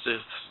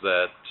diagnosis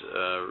that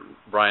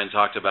Brian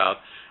talked about,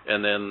 and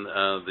then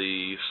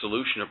the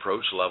solution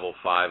approach, level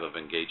 5 of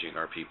engaging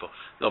our people.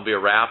 There'll be a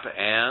wrap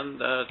and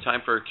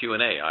time for a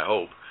Q&A, I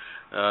hope.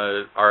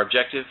 Our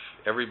objective,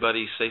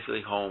 everybody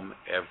safely home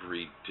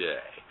every day.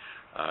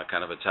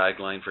 Kind of a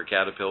tagline for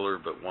Caterpillar,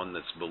 but one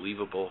that's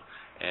believable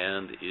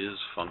and is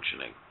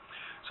functioning.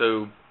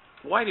 So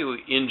why do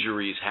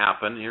injuries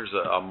happen? Here's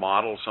a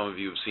model some of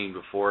you have seen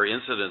before.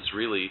 Incidents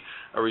really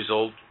a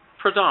result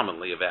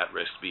predominantly of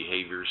at-risk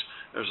behaviors.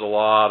 There's a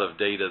lot of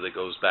data that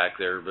goes back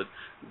there, but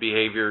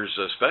behaviors,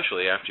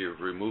 especially after you've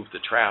removed the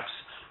traps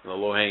and the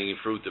low-hanging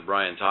fruit that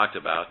Brian talked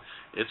about,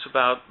 it's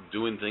about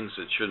doing things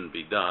that shouldn't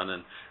be done,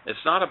 and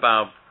it's not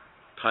about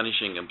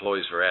punishing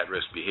employees for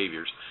at-risk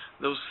behaviors.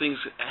 Those things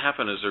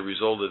happen as a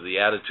result of the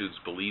attitudes,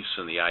 beliefs,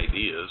 and the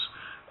ideas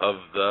of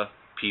the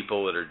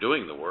people that are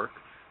doing the work,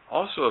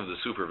 also of the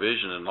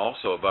supervision, and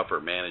also of upper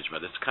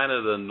management. It's kind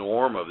of the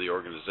norm of the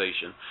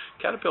organization.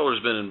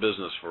 Caterpillar's been in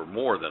business for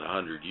more than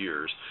 100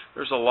 years.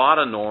 There's a lot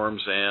of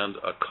norms and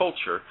a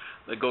culture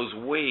that goes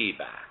way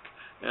back.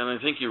 And I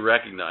think you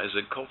recognize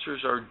that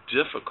cultures are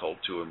difficult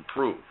to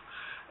improve.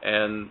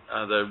 And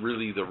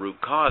really the root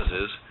cause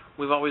is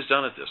we've always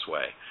done it this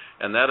way.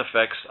 And that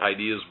affects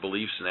ideas,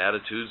 beliefs, and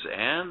attitudes,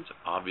 and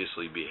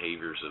obviously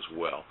behaviors as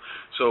well.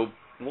 So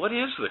what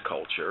is the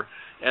culture,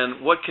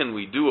 and what can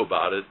we do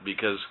about it?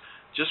 Because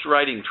just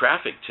writing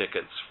traffic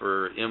tickets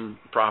for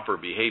improper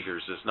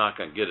behaviors is not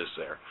going to get us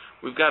there.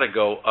 We've got to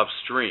go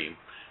upstream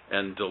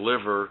and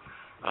deliver,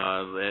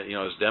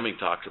 as Deming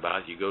talked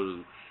about, you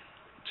go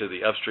to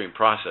the upstream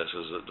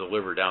processes that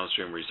deliver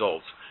downstream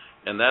results.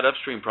 And that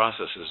upstream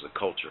process is the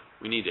culture.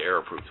 We need to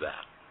error-proof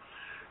that.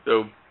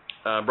 So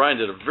Brian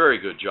did a very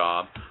good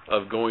job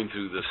of going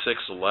through the 6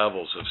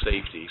 levels of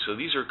safety. So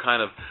these are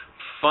kind of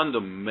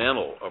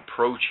fundamental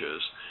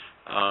approaches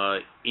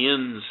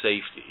in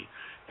safety.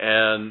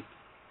 And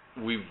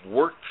we've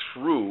worked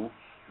through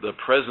the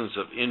presence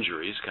of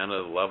injuries, kind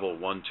of level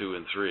 1, 2,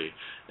 and 3,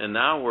 and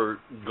now we're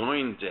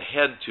going to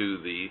head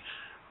to the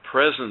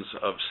presence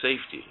of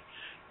safety.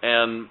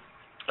 And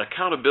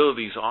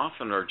accountabilities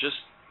often are just,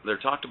 they're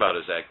talked about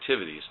as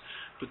activities,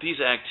 but these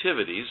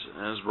activities,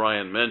 as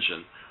Brian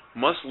mentioned,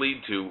 must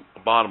lead to a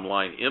bottom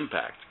line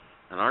impact.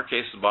 In our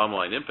case, the bottom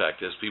line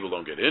impact is people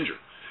don't get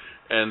injured.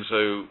 And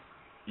so,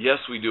 yes,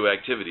 we do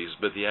activities,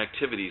 but the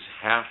activities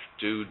have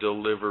to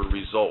deliver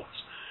results.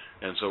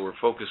 And so we're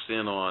focused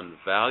in on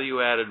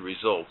value-added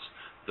results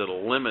that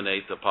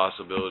eliminate the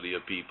possibility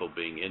of people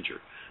being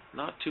injured.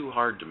 Not too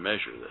hard to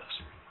measure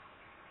this.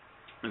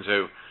 And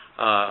so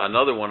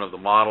another one of the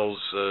models,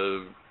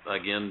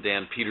 again,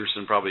 Dan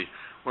Peterson, probably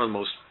one of the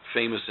most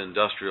famous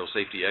industrial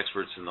safety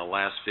experts in the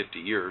last 50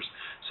 years,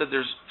 said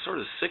there's sort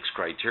of 6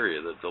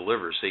 criteria that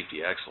deliver safety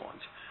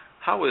excellence.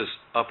 How is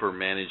upper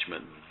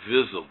management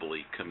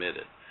visibly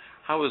committed?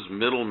 How is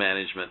middle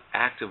management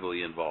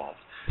actively involved?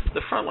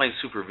 The frontline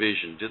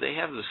supervision, do they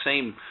have the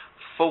same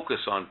focus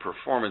on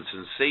performance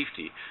and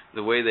safety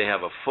the way they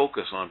have a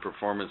focus on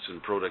performance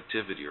and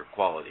productivity or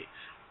quality?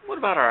 What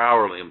about our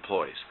hourly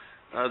employees?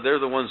 They're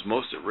the ones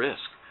most at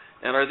risk.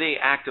 And are they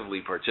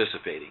actively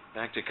participating?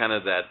 Back to kind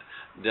of that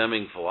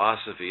Deming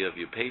philosophy of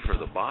you pay for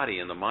the body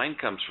and the mind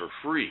comes for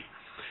free.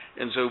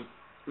 And so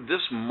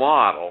this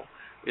model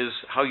is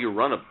how you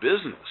run a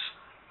business.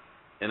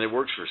 And it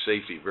works for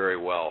safety very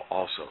well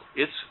also.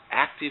 It's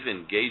active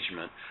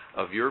engagement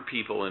of your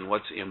people in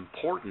what's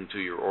important to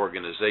your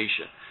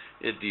organization.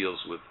 It deals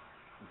with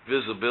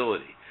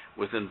visibility,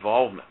 with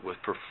involvement, with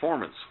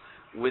performance,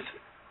 with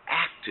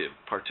active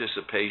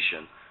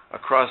participation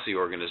across the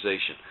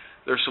organization.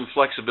 There's some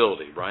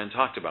flexibility. Brian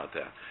talked about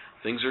that.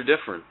 Things are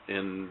different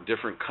in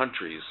different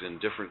countries, in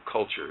different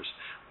cultures,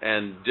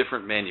 and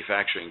different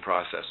manufacturing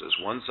processes.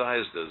 One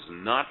size does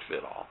not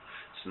fit all.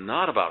 It's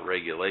not about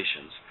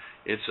regulations.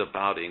 It's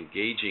about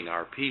engaging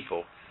our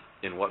people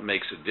in what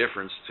makes a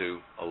difference to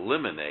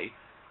eliminate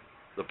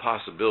the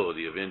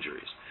possibility of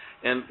injuries.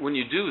 And when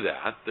you do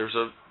that, there's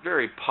a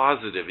very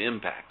positive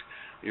impact.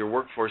 Your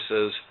workforce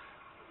says,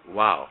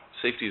 wow,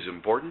 safety is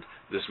important,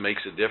 this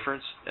makes a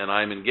difference, and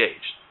I'm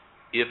engaged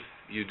if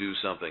you do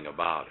something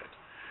about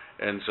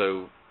it. And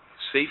so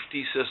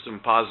safety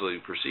system positively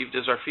perceived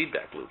is our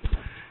feedback loop.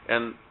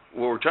 And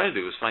what we're trying to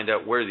do is find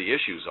out where the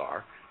issues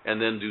are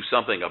and then do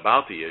something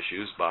about the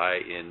issues by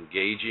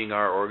engaging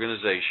our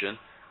organization,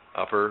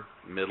 upper,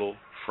 middle,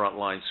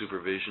 frontline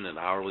supervision, and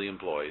hourly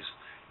employees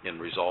in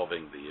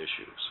resolving the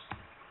issues.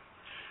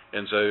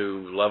 And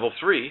so level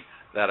 3,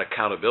 that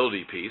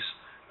accountability piece,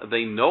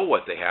 they know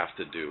what they have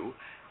to do,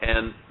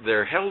 and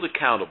they're held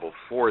accountable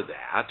for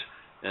that,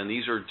 and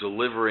these are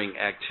delivering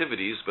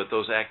activities, but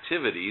those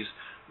activities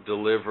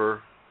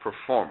deliver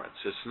performance.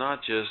 It's not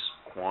just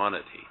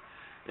quantity,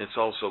 it's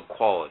also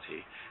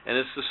quality. And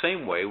it's the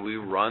same way we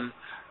run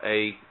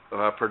a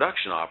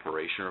production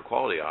operation or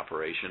quality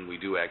operation. We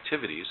do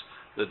activities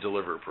that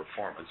deliver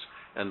performance,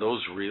 and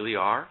those really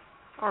are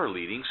our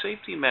leading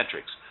safety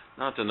metrics,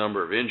 not the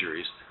number of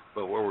injuries,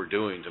 but what we're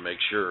doing to make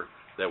sure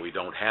that we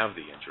don't have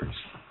the injuries.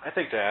 I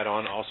think to add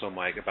on also,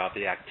 Mike, about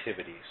the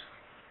activities.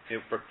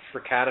 For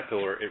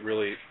Caterpillar, it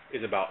really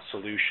is about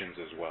solutions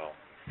as well.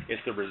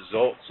 It's the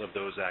results of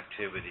those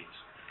activities,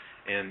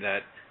 and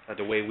that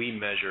the way we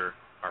measure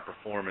our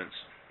performance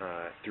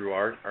through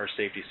our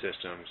safety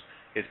systems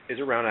is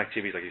around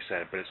activities, like you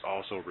said, but it's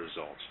also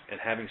results and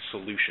having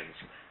solutions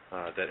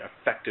that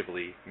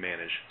effectively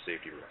manage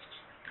safety risks.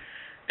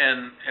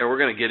 And we're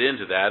going to get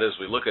into that as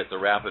we look at the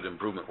rapid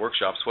improvement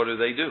workshops. What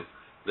do?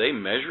 They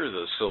measure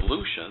the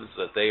solutions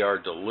that they are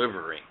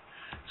delivering.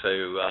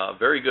 So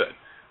very good.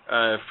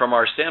 From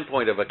our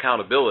standpoint of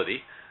accountability,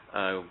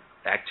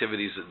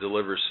 activities that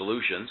deliver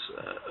solutions,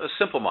 a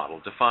simple model: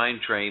 define,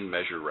 train,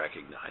 measure,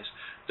 recognize.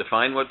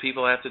 Define what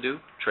people have to do,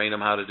 train them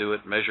how to do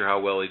it, measure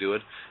how well they do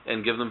it,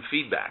 and give them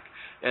feedback.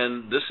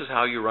 And this is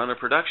how you run a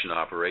production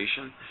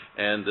operation,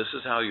 and this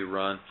is how you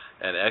run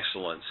an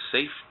excellent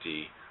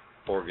safety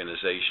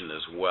organization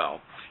as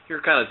well.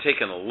 Here, kind of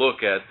taking a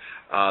look at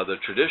the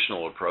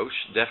traditional approach,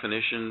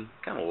 definition,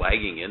 kind of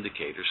lagging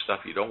indicators, stuff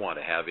you don't want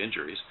to have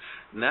injuries.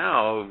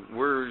 Now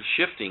we're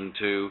shifting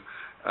to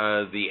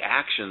the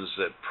actions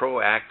that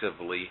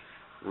proactively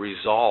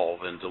resolve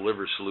and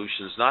deliver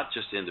solutions, not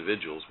just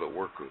individuals, but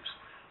work groups.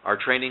 Our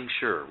training,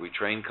 sure, we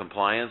train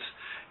compliance,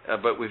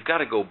 but we've got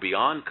to go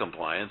beyond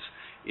compliance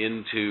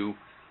into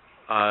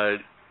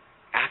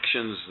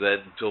actions that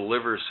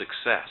deliver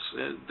success.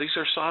 These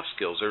are soft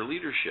skills, they're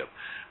leadership.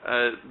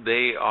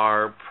 They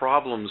are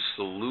problem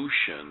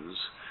solutions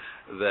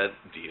that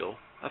deal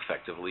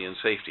effectively in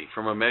safety.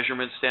 From a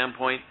measurement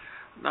standpoint,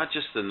 not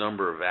just the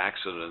number of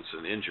accidents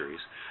and injuries,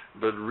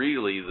 but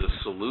really the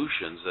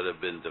solutions that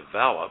have been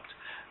developed,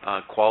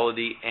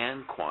 quality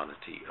and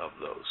quantity of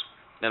those.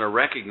 And a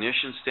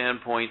recognition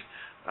standpoint,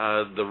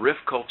 the RIF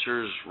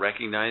cultures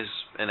recognize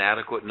an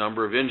adequate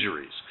number of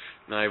injuries.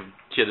 And I've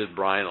kidded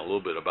Brian a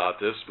little bit about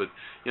this, but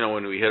you know,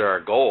 when we hit our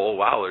goal,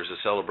 wow, there's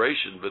a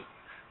celebration, but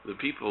the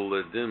people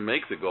that didn't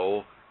make the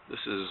goal, this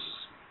is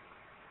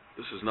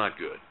not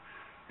good.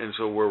 And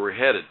so where we're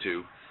headed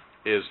to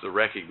is the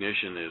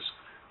recognition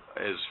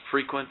is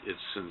frequent, it's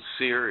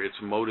sincere, it's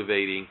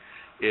motivating,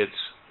 it's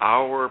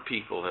our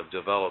people have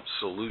developed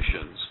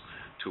solutions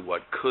to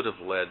what could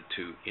have led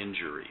to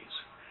injuries.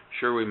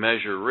 Sure, we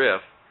measure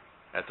RIF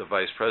at the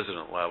vice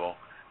president level,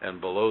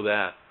 and below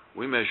that,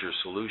 we measure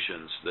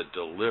solutions that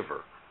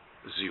deliver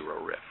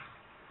zero RIF.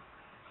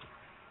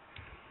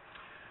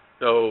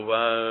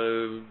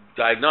 So,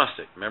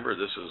 diagnostic, remember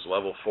this is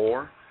level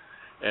 4,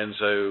 and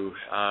so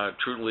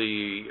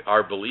truly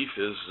our belief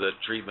is that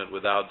treatment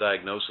without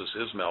diagnosis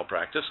is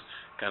malpractice.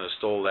 Kind of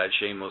stole that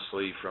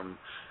shamelessly from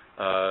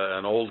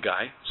an old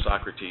guy,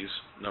 Socrates,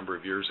 a number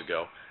of years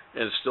ago,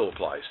 and it still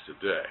applies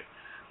today.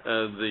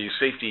 The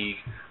safety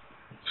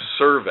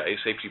survey,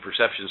 safety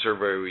perception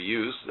survey we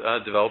used,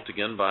 developed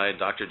again by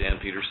Dr. Dan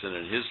Peterson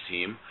and his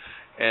team,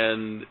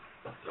 and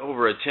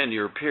over a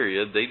 10-year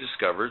period, they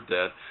discovered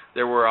that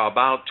there were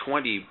about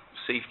 20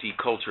 safety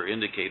culture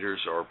indicators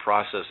or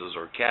processes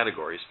or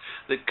categories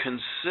that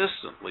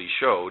consistently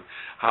showed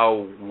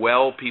how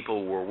well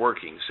people were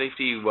working.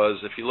 Safety was,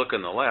 if you look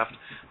on the left,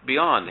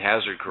 beyond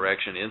hazard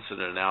correction,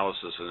 incident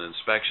analysis, and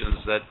inspections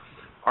that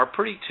are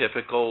pretty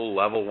typical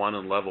level 1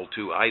 and level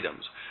 2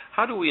 items.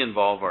 How do we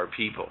involve our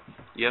people?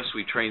 Yes,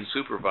 we train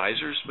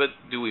supervisors, but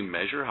do we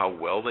measure how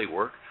well they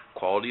work?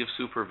 Quality of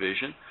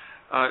supervision?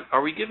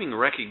 Are we giving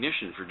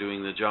recognition for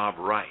doing the job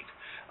right?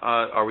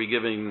 Are we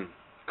giving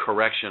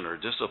correction or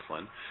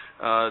discipline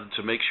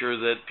to make sure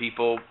that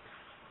people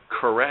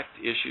correct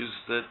issues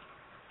that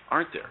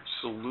aren't there?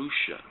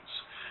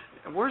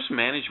 Solutions. Where's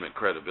management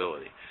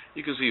credibility?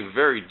 You can see a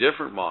very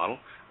different model.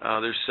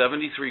 There's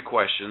 73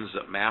 questions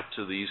that map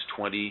to these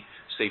 20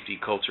 safety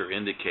culture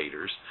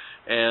indicators,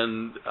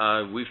 and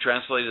we've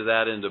translated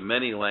that into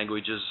many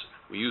languages.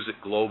 We use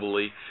it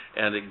globally,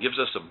 and it gives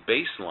us a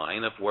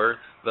baseline of where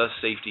the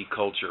safety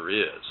culture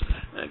is.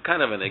 And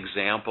kind of an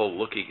example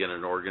looking at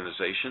an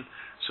organization,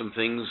 some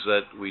things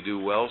that we do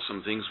well,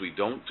 some things we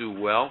don't do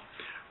well.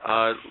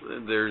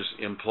 There's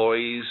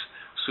employees,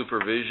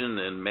 supervision,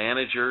 and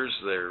managers.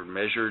 They're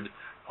measured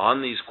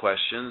on these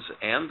questions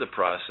and the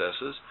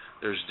processes.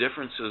 There's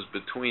differences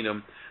between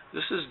them.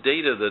 This is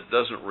data that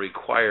doesn't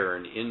require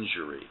an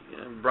injury.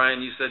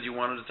 Brian, you said you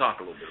wanted to talk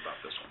a little bit about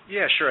this one.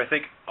 Yeah, sure. I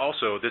think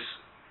also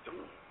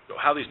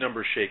how these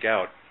numbers shake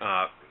out,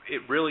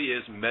 it really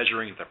is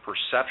measuring the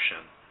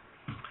perception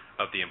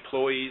of the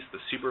employees, the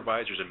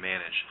supervisors, and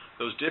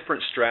those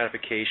different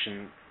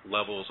stratification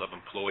levels of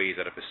employees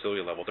at a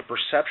facility level, the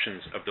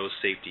perceptions of those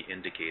safety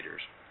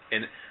indicators.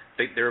 And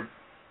there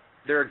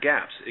are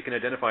gaps. It can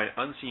identify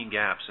unseen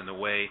gaps in the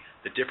way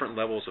the different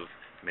levels of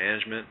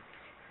management,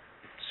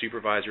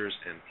 supervisors,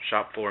 and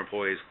shop floor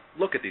employees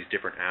look at these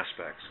different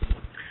aspects.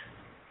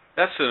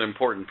 That's an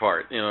important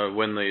part. You know,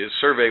 when the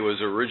survey was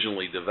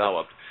originally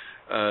developed,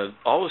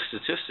 all the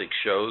statistics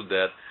showed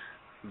that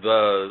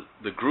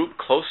the group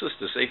closest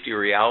to safety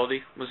reality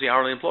was the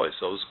hourly employees,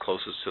 those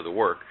closest to the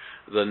work.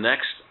 The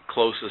next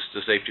closest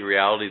to safety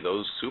reality,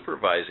 those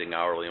supervising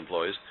hourly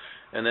employees,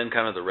 and then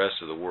kind of the rest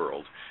of the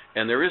world.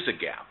 And there is a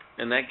gap,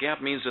 and that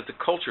gap means that the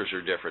cultures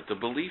are different, the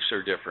beliefs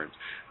are different,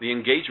 the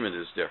engagement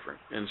is different.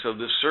 And so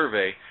this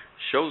survey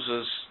shows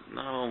us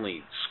not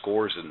only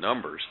scores and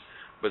numbers,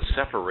 but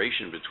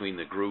separation between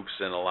the groups,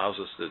 and allows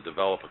us to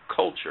develop a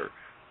culture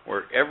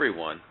where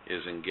everyone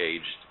is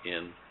engaged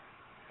in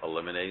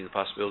eliminating the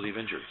possibility of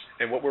injuries.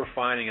 And what we're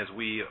finding as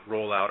we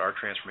roll out our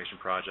transformation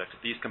project,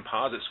 these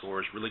composite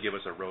scores really give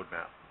us a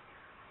roadmap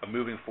of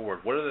moving forward.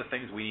 What are the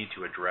things we need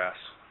to address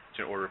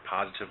in order to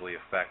positively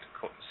affect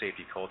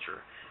safety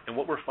culture? And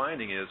what we're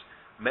finding is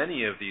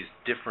many of these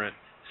different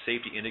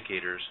safety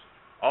indicators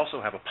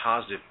also have a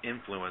positive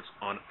influence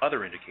on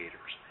other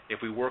indicators. If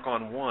we work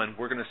on one,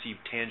 we're going to see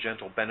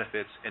tangential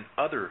benefits in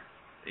other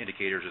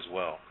indicators as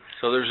well.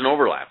 So there's an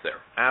overlap there.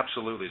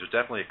 Absolutely. There's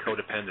definitely a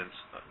codependence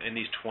in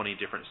these 20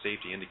 different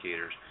safety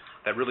indicators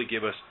that really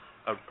give us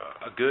a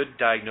good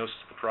diagnosis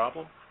of the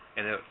problem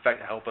and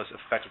help us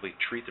effectively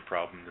treat the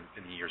problem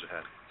in the years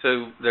ahead.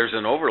 So there's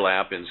an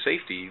overlap in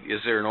safety.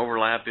 Is there an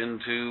overlap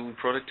into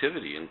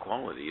productivity and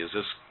quality? Is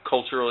this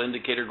cultural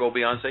indicator go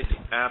beyond safety?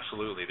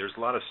 Absolutely. There's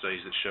a lot of studies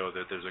that show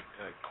that there's a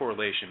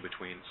correlation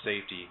between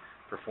safety,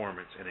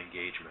 performance, and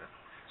engagement.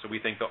 So we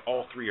think that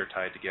all three are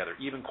tied together,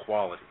 even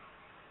quality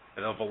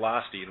and the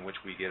velocity in which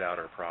we get out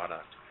our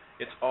product.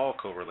 It's all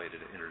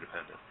correlated and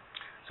interdependent.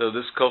 So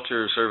this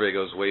culture survey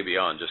goes way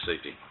beyond just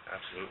safety.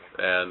 Absolutely.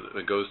 And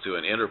it goes to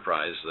an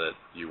enterprise that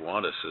you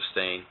want to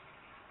sustain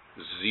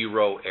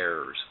zero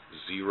errors,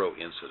 zero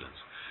incidents.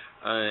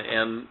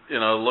 And, you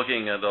know,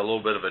 looking at a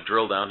little bit of a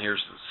drill down,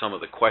 here's some of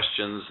the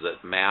questions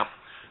that map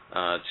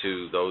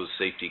to those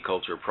safety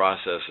culture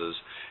processes.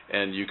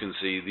 And you can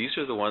see these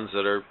are the ones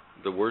that are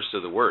the worst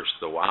of the worst,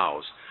 the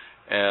wows.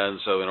 And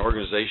so an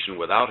organization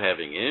without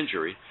having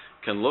injury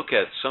can look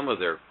at some of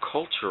their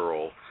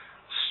cultural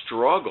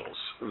struggles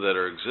that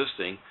are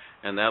existing,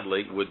 and that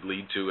would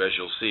lead to, as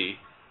you'll see,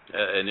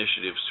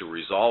 initiatives to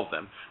resolve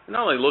them. We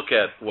not only look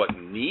at what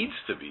needs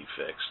to be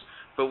fixed,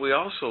 but we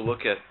also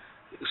look at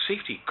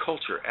safety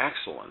culture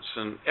excellence.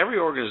 And every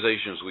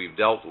organization we've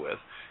dealt with,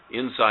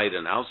 inside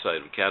and outside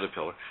of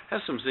Caterpillar,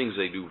 has some things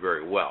they do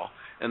very well,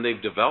 and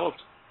they've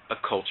developed a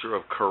culture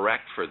of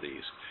correct for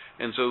these.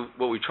 And so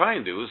what we try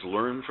and do is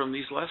learn from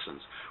these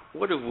lessons.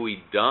 What have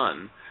we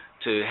done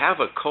to have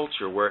a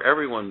culture where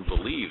everyone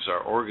believes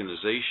our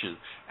organization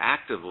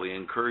actively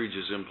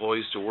encourages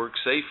employees to work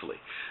safely,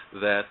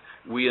 that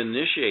we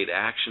initiate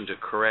action to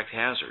correct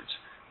hazards?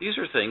 These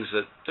are things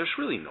that there's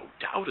really no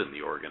doubt in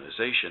the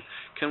organization.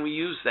 Can we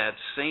use that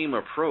same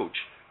approach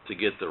to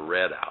get the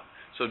red out?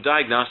 So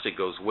diagnostic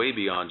goes way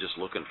beyond just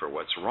looking for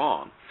what's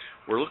wrong.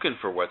 We're looking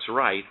for what's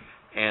right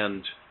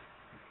and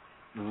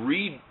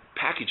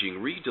repackaging,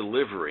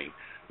 redelivering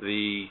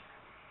the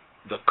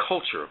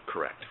culture of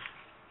correct.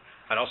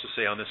 I'd also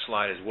say on this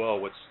slide as well,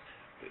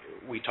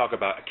 we talk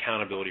about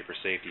accountability for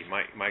safety.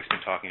 Mike's been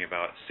talking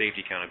about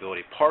safety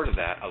accountability. Part of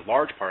that, a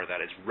large part of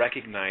that, is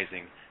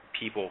recognizing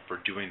people for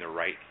doing the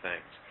right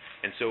things.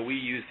 And so we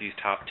use these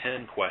top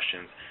 10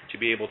 questions to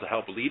be able to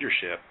help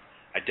leadership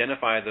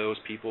identify those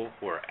people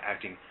who are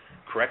acting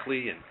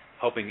correctly and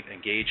helping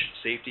engage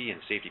safety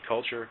and safety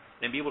culture,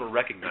 and be able to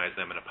recognize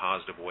them in a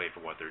positive way for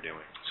what they're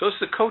doing. So it's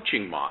the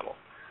coaching model.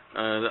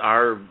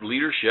 Our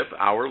leadership,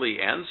 hourly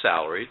and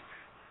salaried,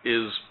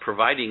 is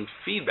providing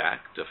feedback,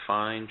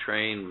 define,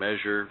 train,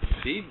 measure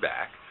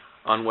feedback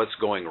on what's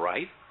going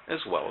right as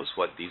well as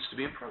what needs to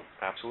be improved.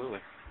 Absolutely.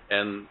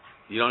 And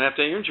you don't have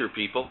to injure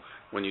people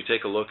when you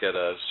take a look at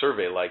a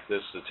survey like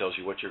this that tells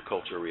you what your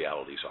culture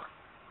realities are.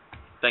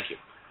 Thank you.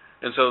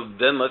 And so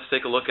then let's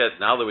take a look at,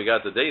 now that we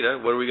got the data,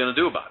 what are we going to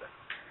do about it?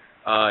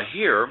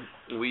 Here,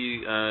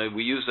 we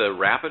use a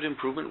rapid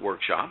improvement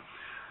workshop.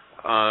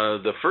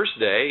 The first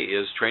day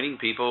is training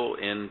people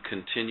in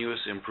continuous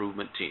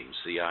improvement teams,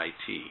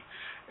 CIT.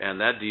 And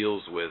that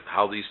deals with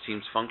how these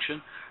teams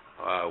function,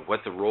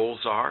 what the roles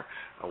are,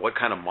 what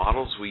kind of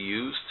models we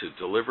use to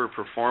deliver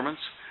performance.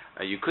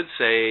 You could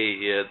say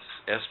it's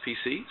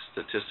SPC,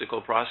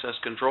 statistical process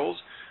controls,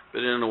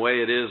 but in a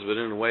way it is, but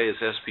in a way it's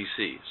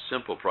SPC,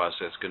 simple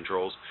process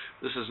controls.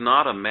 This is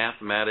not a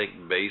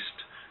mathematic-based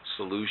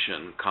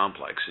solution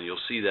complex, and you'll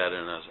see that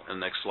in a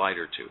next slide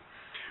or two.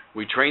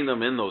 We train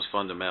them in those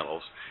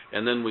fundamentals,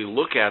 and then we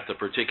look at the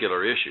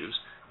particular issues.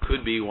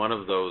 Could be one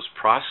of those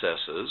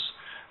processes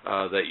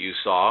that you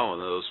saw, one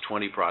of those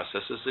 20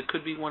 processes. It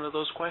could be one of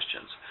those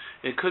questions.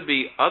 It could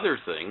be other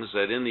things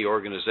that in the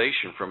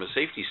organization from a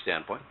safety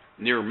standpoint,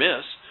 near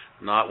miss,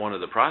 not one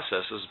of the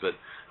processes, but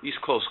these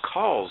close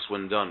calls,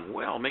 when done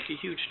well, make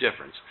a huge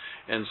difference.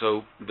 And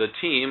so the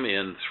team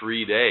in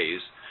 3 days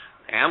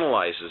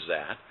analyzes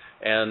that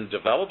and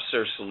develops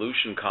their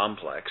solution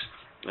complex,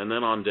 and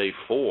then on day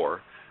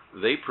 4,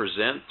 they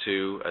present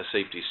to a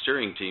safety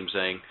steering team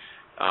saying,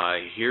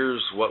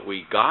 here's what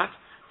we got,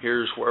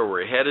 here's where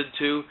we're headed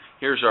to,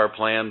 here's our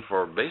plan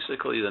for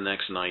basically the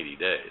next 90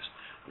 days.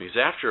 Because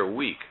after a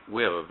week,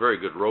 we have a very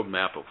good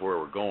roadmap of where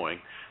we're going,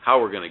 how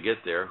we're going to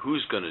get there,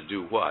 who's going to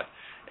do what,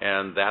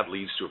 and that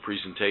leads to a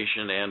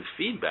presentation and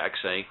feedback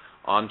saying,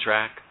 on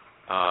track,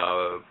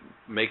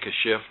 make a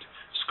shift,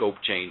 scope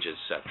change,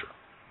 etc.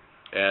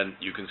 And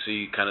you can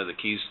see kind of the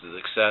keys to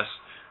success.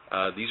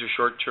 These are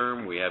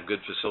short-term. We have good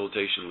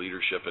facilitation,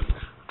 leadership, and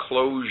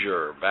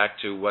closure. Back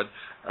to what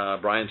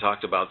Brian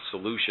talked about,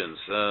 solutions.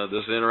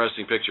 This is an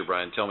interesting picture,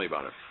 Brian. Tell me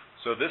about it.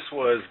 So this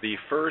was the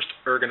first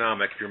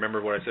ergonomic. If you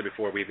remember what I said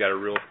before, we've got a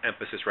real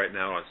emphasis right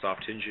now on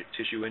soft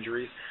tissue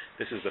injuries.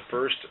 This is the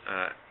first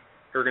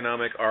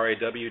ergonomic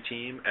RIW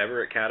team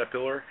ever at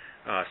Caterpillar,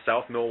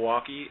 South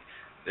Milwaukee.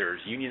 There's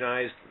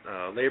unionized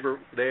labor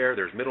there.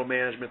 There's middle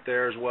management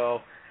there as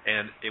well.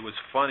 And it was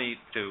funny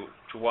to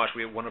watch.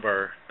 We had one of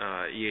our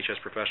EHS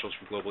professionals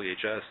from Global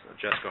EHS,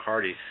 Jessica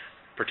Hardy,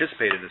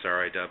 participated in this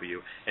RIW,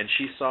 and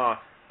she saw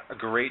a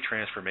great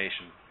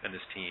transformation in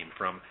this team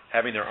from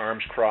having their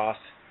arms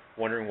crossed,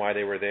 wondering why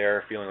they were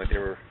there, feeling like they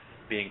were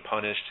being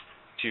punished,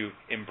 to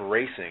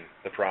embracing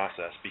the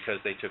process because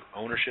they took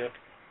ownership,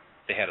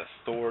 they had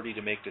authority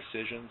to make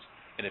decisions,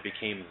 and it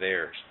became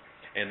theirs.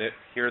 And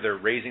here they're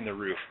raising the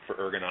roof for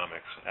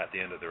ergonomics at the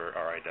end of their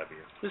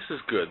RIW. This is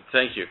good.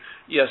 Thank you.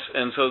 Yes,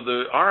 and so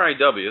the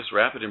RIWs,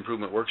 Rapid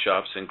Improvement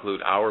Workshops,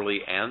 include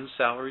hourly and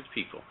salaried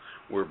people.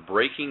 We're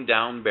breaking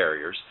down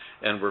barriers,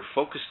 and we're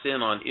focused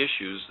in on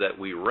issues that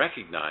we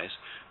recognize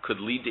could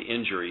lead to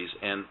injuries,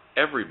 and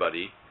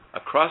everybody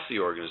across the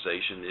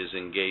organization is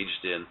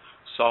engaged in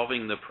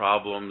solving the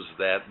problems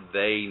that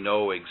they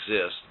know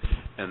exist,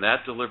 and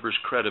that delivers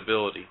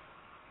credibility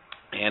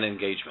and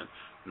engagement.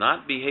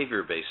 Not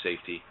behavior-based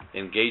safety,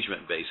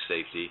 engagement-based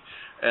safety.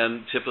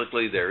 And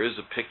typically there is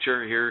a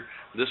picture here.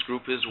 This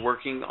group is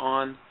working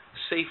on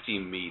safety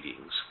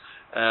meetings.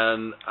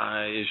 And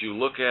as you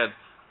look at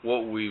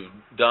what we've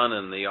done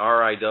in the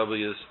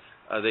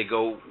RIWs, they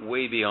go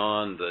way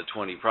beyond the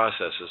 20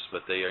 processes,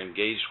 but they are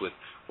engaged with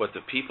what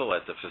the people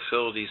at the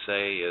facility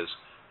say is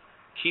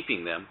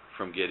keeping them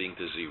from getting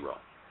to zero.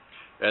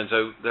 And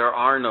so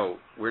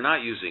we're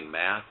not using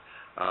math,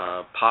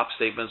 POP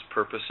statements,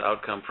 purpose,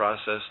 outcome,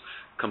 process.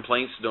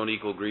 Complaints don't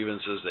equal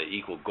grievances, they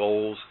equal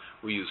goals.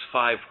 We use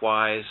 5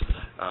 whys.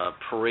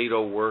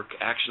 Pareto work,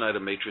 action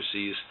item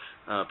matrices,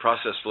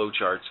 process flow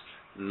charts,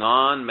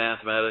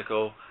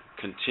 non-mathematical,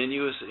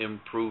 continuous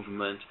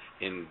improvement,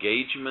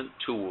 engagement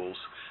tools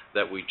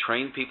that we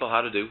train people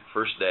how to do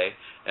first day,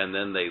 and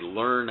then they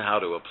learn how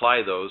to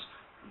apply those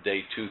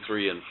day 2,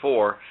 3, and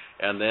 4,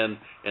 and then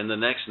in the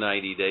next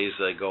 90 days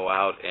they go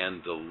out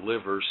and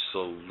deliver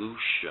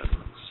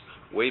solutions,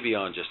 way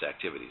beyond just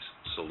activities,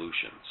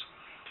 solutions.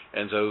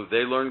 And so they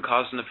learn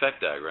cause and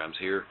effect diagrams.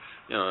 Here,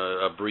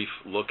 a brief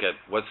look at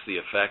what's the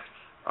effect.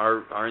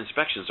 Our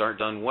inspections aren't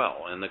done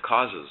well, and the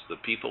causes, the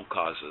people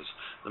causes,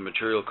 the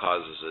material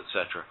causes,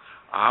 etc.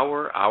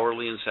 Our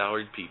hourly and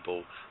salaried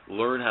people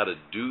learn how to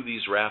do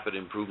these rapid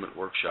improvement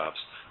workshops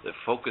that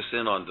focus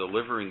in on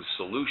delivering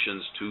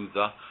solutions to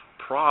the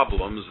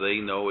problems they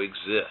know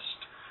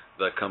exist.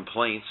 The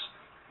complaints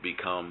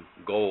become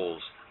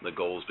goals. The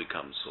goals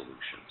become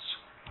solutions.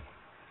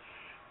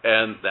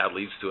 And that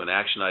leads to an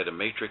action item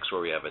matrix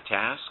where we have a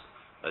task,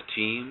 a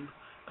team,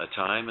 a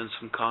time, and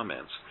some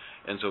comments.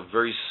 And so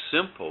very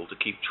simple to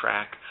keep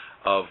track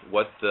of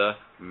what the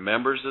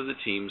members of the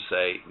team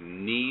say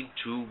need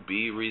to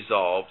be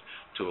resolved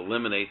to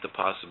eliminate the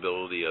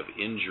possibility of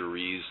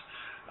injuries.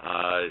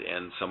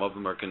 And some of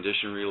them are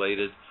condition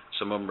related,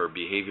 some of them are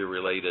behavior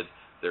related.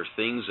 They're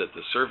things that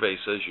the survey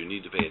says you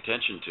need to pay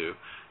attention to.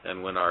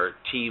 And when our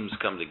teams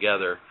come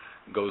together,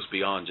 goes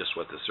beyond just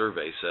what the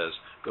survey says,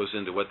 goes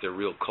into what their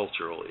real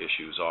cultural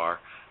issues are,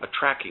 a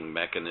tracking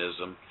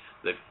mechanism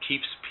that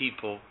keeps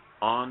people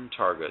on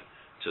target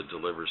to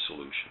deliver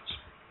solutions.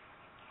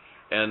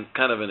 And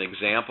kind of an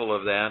example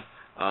of that,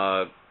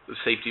 the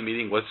safety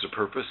meeting, what's the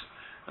purpose?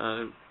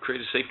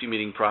 Create a safety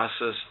meeting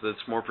process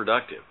that's more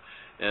productive.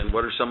 And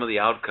what are some of the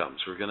outcomes?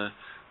 We're going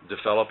to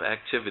develop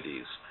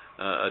activities,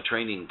 a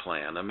training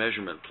plan, a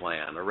measurement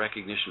plan, a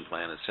recognition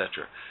plan,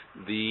 etc.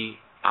 The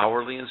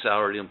hourly and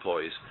salaried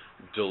employees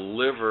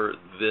deliver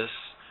this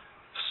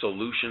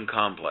solution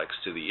complex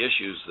to the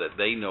issues that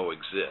they know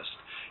exist.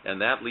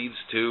 And that leads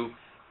to,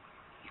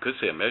 you could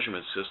say a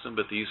measurement system,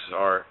 but these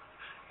are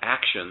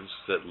actions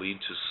that lead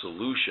to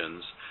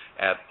solutions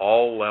at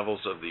all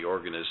levels of the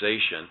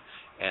organization,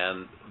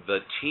 and the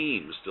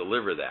teams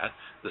deliver that.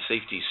 The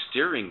safety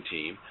steering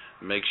team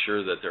makes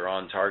sure that they're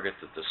on target,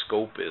 that the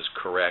scope is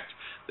correct,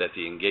 that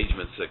the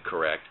engagements are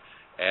correct,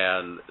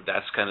 and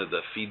that's kind of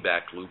the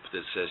feedback loop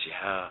that says,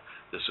 yeah,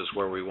 this is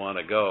where we want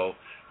to go,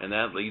 and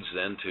that leads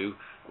then to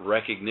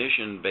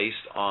recognition based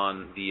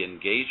on the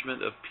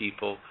engagement of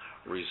people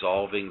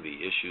resolving the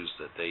issues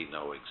that they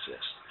know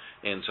exist.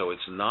 And so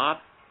it's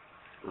not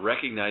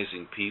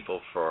recognizing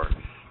people for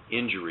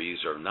injuries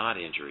or not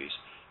injuries,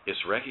 it's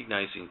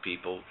recognizing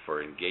people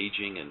for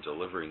engaging and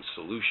delivering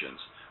solutions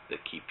that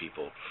keep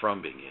people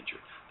from being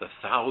injured. The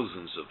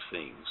thousands of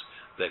things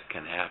that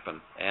can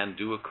happen and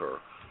do occur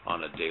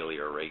on a daily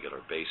or regular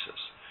basis.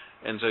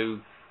 And so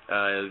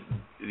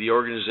the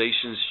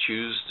organizations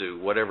choose to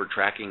whatever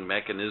tracking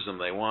mechanism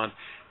they want.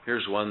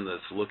 Here's one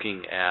that's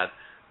looking at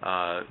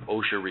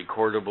OSHA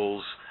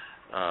recordables,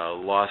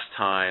 lost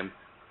time,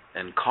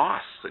 and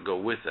costs that go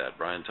with that.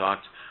 Brian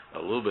talked a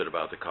little bit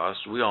about the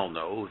costs. We all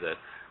know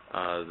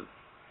that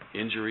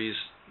injuries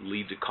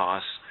lead to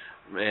costs,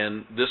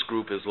 and this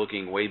group is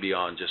looking way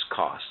beyond just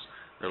costs.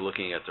 They're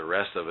looking at the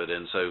rest of it,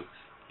 and so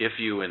if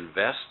you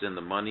invest in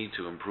the money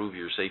to improve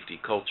your safety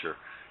culture,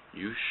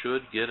 you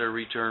should get a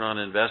return on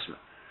investment.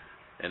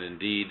 And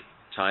indeed,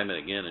 time and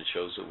again, it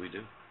shows that we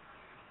do.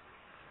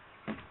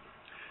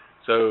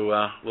 So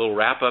a little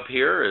wrap up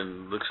here,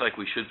 and looks like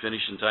we should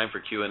finish in time for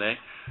Q&A.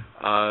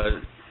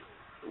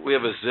 We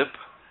have a ZIP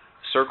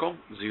circle,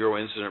 Zero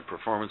Incident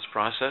Performance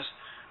Process.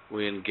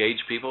 We engage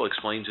people,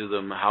 explain to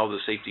them how the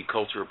safety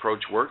culture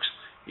approach works.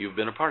 You've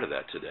been a part of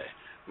that today.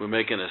 We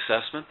make an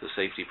assessment, the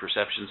Safety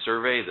Perception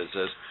Survey, that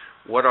says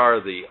what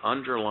are the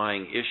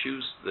underlying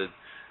issues that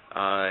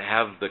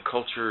have the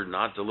culture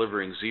not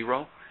delivering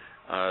zero.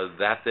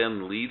 That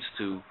then leads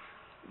to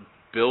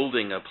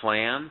building a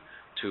plan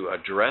to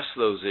address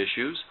those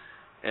issues,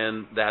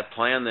 and that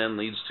plan then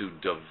leads to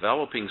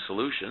developing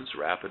solutions,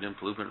 rapid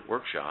improvement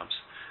workshops,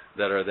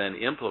 that are then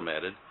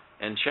implemented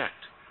and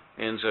checked.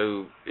 And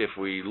so if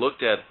we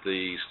looked at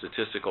the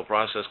statistical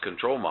process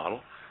control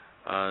model,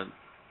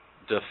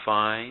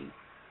 define,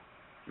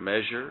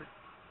 measure,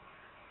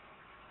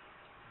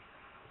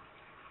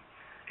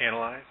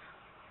 analyze,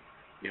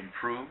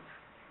 improve,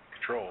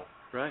 control.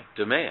 Right,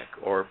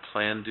 DMAIC, or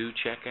plan, do,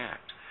 check,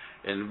 act.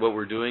 And what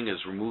we're doing is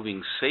we're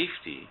moving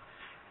safety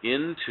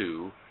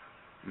into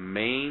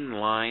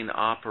mainline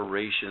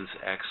operations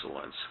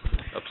excellence,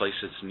 a place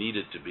that's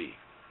needed to be.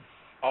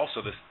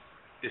 Also,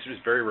 this is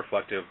very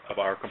reflective of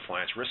our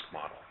compliance risk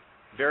model.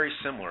 Very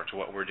similar to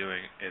what we're doing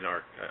in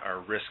our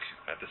risk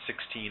at the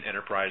 16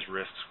 enterprise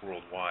risks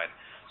worldwide.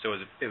 So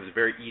it was a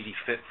very easy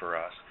fit for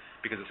us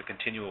because it's a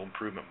continual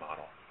improvement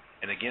model.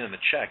 And again, in the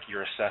check,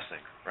 you're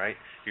assessing, right?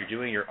 You're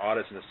doing your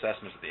audits and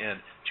assessments at the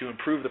end to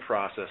improve the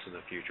process in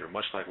the future,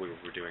 much like we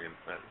were doing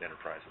at the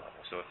enterprise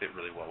level. So it fit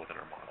really well within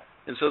our model.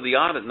 And so the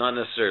audit, not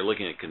necessarily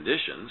looking at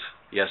conditions,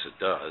 yes it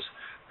does,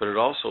 but it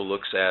also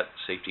looks at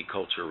safety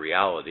culture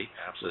reality,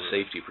 Absolutely.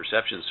 the safety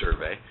perception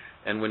survey.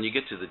 And when you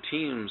get to the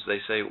teams, they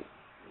say,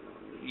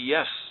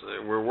 yes,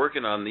 we're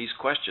working on these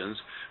questions,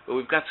 but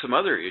we've got some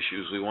other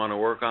issues we want to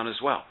work on as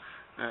well.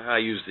 I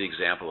use the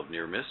example of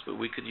near miss, but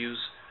we could use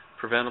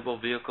preventable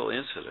vehicle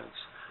incidents.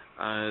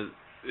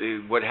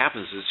 What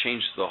happens is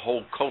change the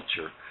whole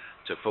culture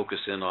to focus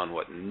in on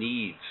what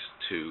needs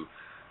to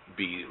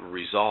be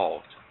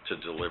resolved to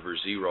deliver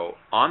zero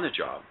on the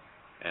job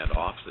and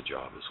off the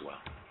job as well.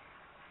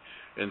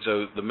 And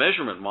so the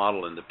measurement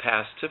model in the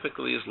past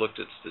typically has looked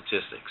at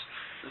statistics.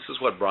 This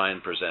is what Brian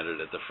presented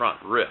at the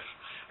front, RIF.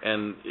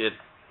 And it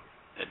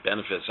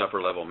benefits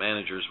upper-level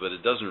managers, but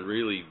it doesn't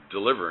really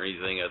deliver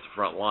anything at the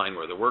front line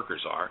where the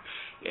workers are.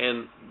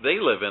 And they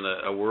live in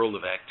a world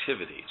of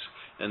activities,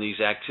 and these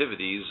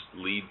activities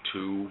lead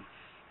to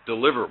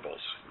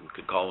deliverables. You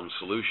could call them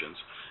solutions.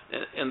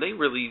 And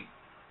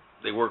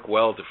they work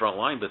well at the front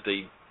line, but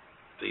they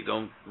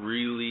don't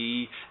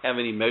really have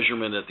any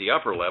measurement at the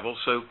upper level.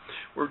 So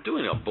we're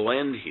doing a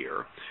blend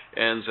here.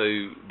 And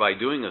so by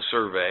doing a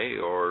survey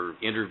or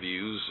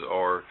interviews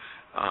or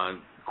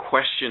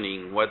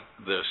questioning what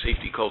the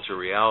safety culture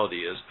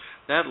reality is,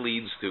 that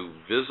leads to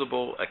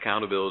visible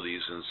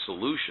accountabilities and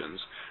solutions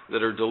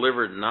that are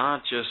delivered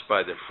not just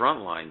by the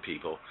frontline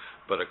people,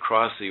 but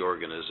across the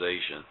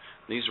organization.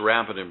 These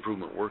rapid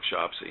improvement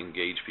workshops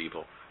engage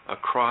people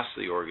across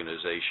the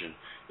organization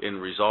in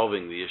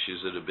resolving the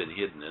issues that have been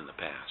hidden in the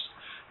past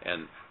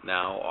and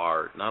now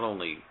are not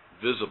only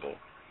visible,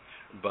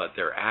 but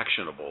they're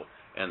actionable,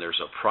 and there's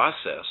a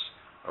process,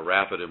 a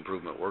rapid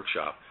improvement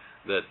workshop,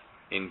 that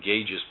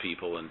engages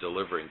people in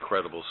delivering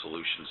credible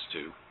solutions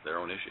to their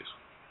own issues.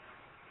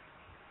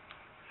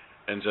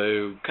 And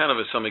so kind of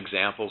some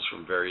examples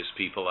from various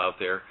people out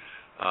there.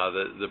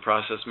 The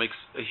process makes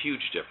a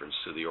huge difference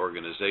to the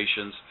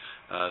organizations,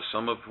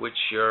 some of which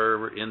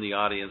are in the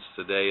audience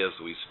today as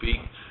we speak.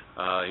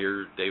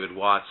 Here, David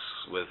Watts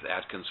with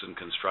Atkinson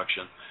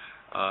Construction.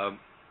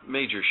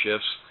 Major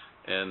shifts,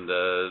 and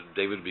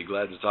David would be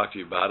glad to talk to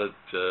you about it,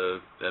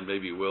 and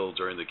maybe will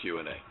during the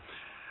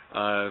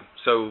Q&A.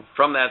 So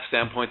from that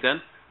standpoint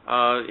then,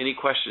 any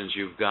questions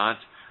you've got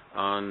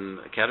on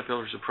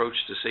Caterpillar's approach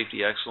to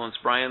safety excellence?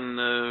 Brian,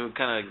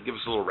 kind of give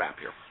us a little wrap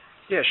here.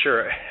 Yeah,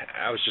 sure.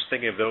 I was just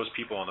thinking of those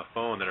people on the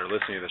phone that are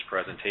listening to this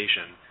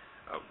presentation.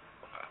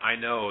 I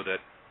know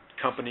that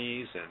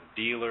companies and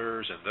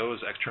dealers and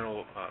those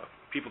external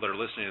people that are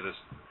listening to this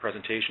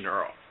presentation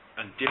are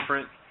on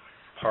different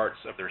parts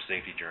of their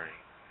safety journey.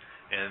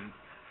 And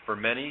for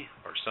many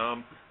or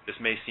some, this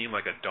may seem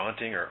like a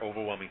daunting or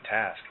overwhelming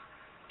task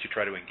to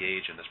try to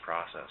engage in this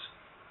process.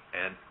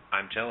 And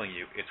I'm telling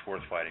you, it's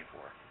worth fighting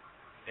for.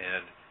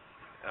 And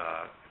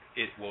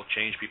it will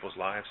change people's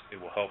lives.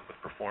 It will help with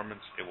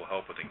performance. It will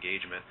help with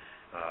engagement.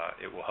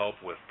 It will help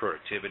with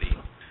productivity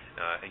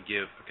and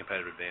give a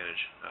competitive advantage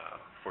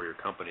for your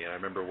company. And I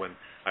remember when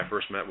I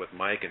first met with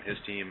Mike and his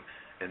team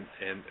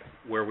and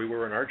where we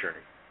were in our journey,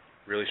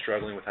 really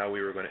struggling with how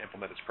we were going to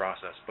implement this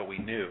process, but we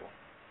knew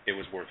it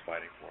was worth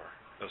fighting for.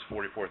 Those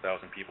 44,000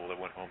 people that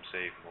went home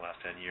safe in the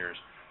last 10 years,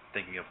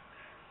 thinking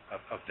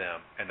of them,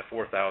 and the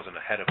 4,000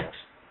 ahead of us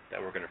that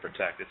we're going to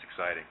protect. It's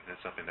exciting, and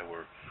it's something that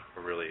we're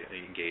really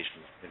engaged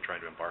in trying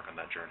to embark on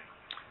that journey.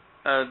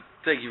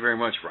 Thank you very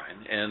much,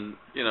 Brian. And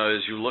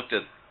as you looked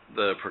at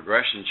the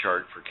progression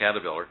chart for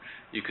Caterpillar,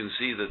 you can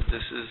see that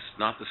this is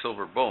not the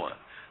silver bullet.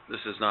 This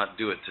is not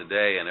do it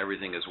today and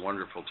everything is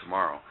wonderful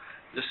tomorrow.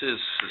 This is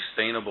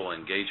sustainable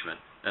engagement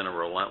and a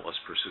relentless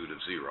pursuit of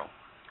zero.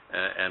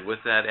 And with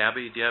that,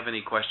 Abby, do you have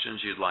any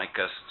questions you'd like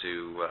us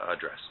to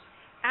address?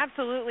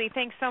 Absolutely.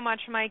 Thanks so much,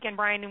 Mike and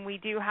Brian. And we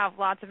do have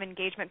lots of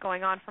engagement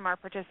going on from our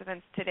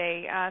participants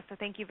today. So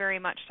thank you very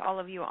much to all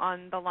of you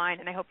on the line,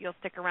 and I hope you'll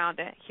stick around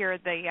to hear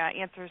the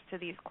answers to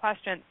these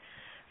questions.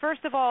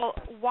 First of all,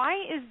 why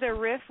is the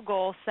RIF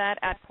goal set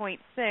at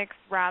 0.6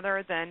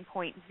 rather than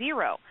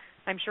 0.0?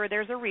 I'm sure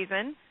there's a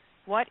reason.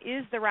 What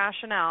is the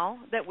rationale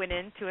that went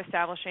into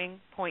establishing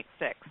 0.6?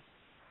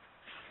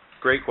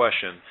 Great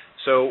question.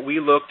 So we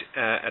looked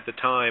at the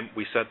time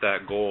we set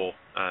that goal,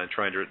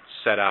 trying to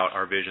set out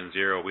our Vision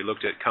Zero. We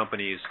looked at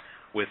companies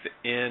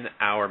within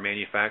our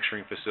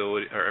manufacturing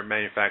facility or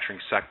manufacturing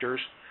sectors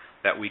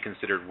that we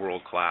considered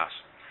world class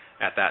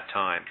at that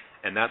time,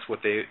 and that's what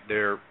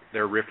their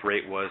RIF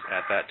rate was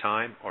at that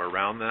time or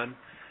around then.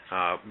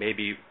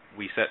 Maybe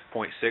we set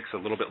 0.6 a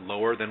little bit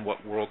lower than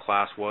what world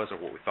class was or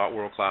what we thought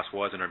world class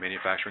was in our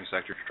manufacturing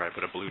sector to try to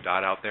put a blue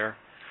dot out there.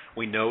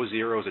 We know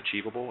zero is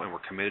achievable, and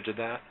we're committed to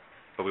that.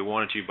 But we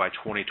wanted to, by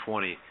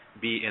 2020,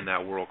 be in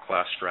that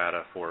world-class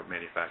strata for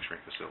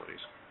manufacturing facilities.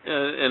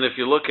 And if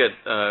you look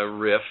at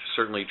RIF,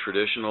 certainly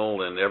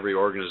traditional, and every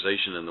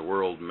organization in the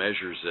world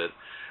measures it.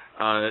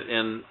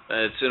 And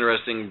it's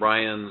interesting,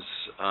 Brian's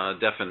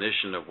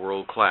definition of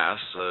world-class.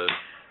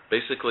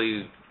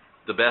 Basically,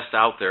 the best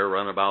out there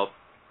run about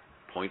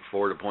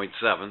 0.4 to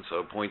 0.7,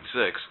 so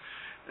 0.6.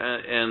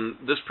 And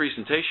this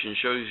presentation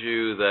shows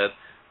you that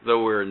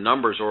though we're a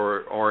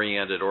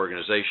numbers-oriented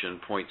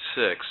organization, 0.6,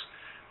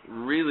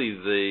 really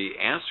the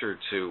answer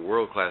to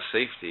world-class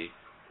safety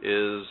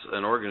is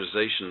an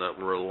organization that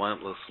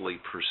relentlessly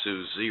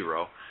pursues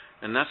zero,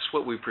 and that's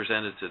what we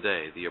presented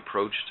today, the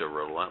approach to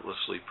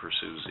relentlessly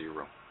pursue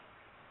zero.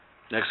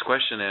 Next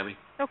question, Abby.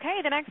 Okay,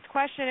 the next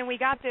question, and we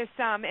got this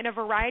in a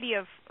variety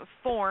of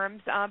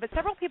forms, but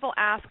several people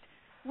asked,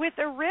 with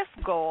a RIF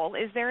goal,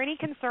 is there any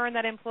concern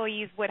that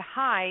employees would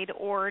hide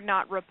or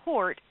not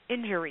report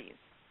injuries?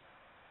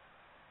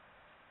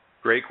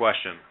 Great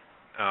question.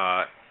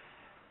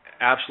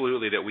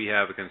 Absolutely that we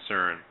have a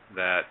concern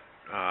that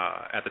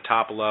at the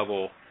top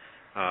level,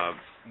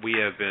 we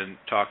have been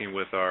talking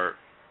with our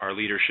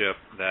leadership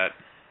that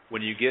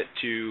when you get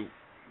to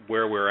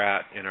where we're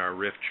at in our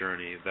RIF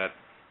journey,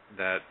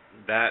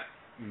 that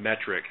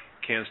metric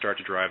can start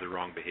to drive the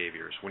wrong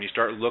behaviors. When you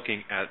start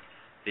looking at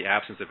the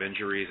absence of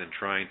injuries and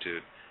trying to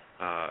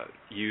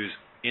use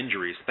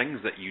injuries, things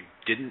that you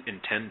didn't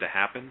intend to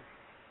happen,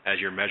 as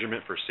your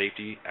measurement for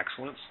safety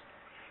excellence,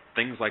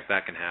 things like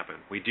that can happen.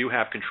 We do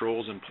have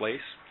controls in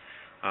place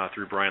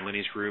through Brian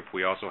Linney's group.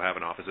 We also have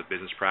an Office of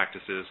Business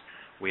Practices.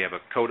 We have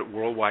a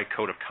worldwide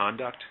code of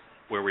conduct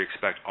where we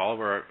expect all of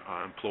our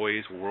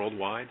employees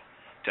worldwide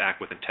to act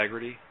with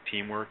integrity,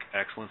 teamwork,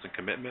 excellence, and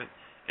commitment,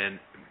 and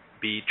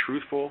be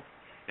truthful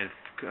and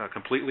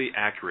completely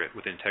accurate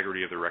with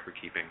integrity of the record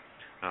keeping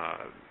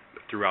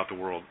throughout the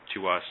world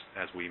to us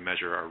as we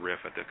measure our RIF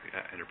at the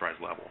enterprise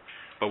level.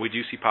 But we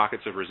do see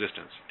pockets of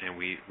resistance, and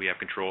we have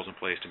controls in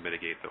place to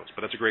mitigate those.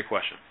 But that's a great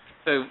question.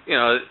 So,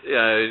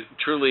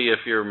 truly, if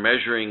you're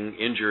measuring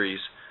injuries,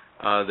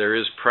 there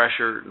is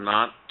pressure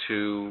not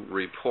to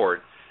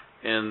report,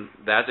 and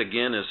that,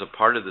 again, is a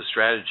part of the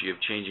strategy of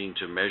changing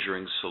to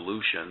measuring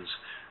solutions.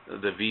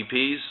 The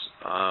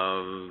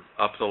VPs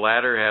up the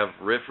ladder have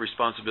RIF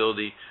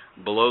responsibility.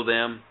 Below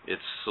them,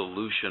 it's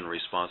solution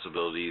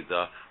responsibility,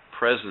 the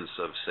presence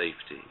of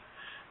safety.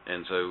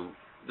 And so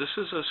this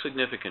is a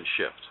significant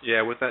shift.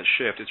 Yeah, with that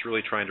shift, it's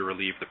really trying to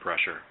relieve the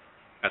pressure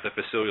at the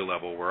facility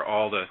level where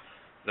all the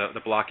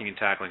blocking and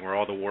tackling, where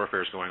all the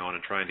warfare is going on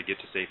and trying to get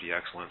to safety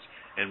excellence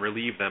and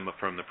relieve them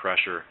from the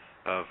pressure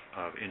of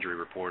injury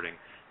reporting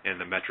and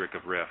the metric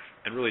of RIF,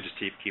 and really just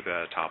keep it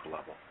at a top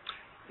level.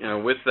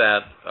 With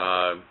that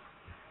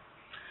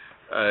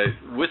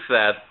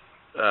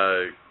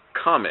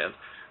comment,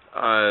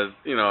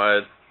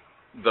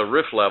 the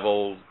RIF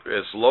level,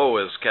 as low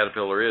as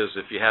Caterpillar is,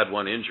 if you had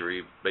one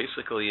injury,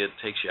 basically it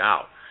takes you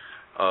out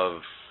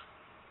of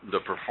the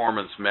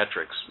performance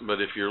metrics. But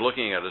if you're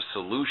looking at a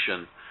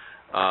solution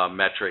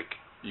metric,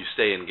 you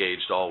stay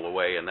engaged all the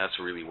way, and that's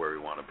really where we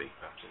want to be.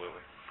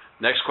 Absolutely.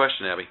 Next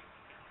question, Abby.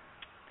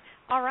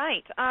 All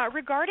right.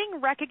 Regarding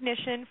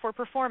recognition for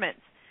performance,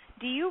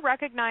 do you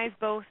recognize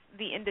both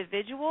the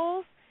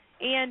individuals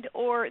and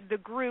or the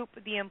group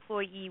the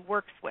employee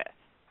works with?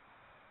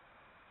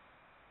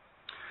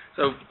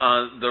 So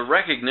the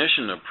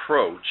recognition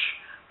approach,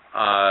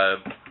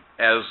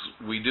 as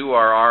we do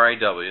our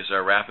RIWs,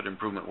 our Rapid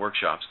Improvement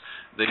Workshops,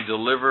 they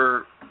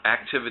deliver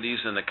activities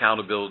and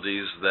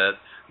accountabilities that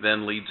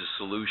then lead to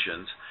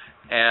solutions.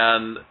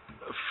 And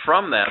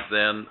from that,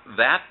 then,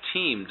 that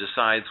team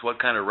decides what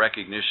kind of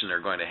recognition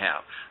they're going to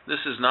have. This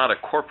is not a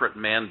corporate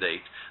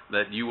mandate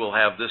that you will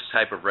have this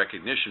type of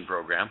recognition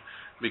program,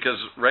 because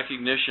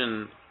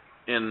recognition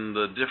in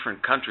the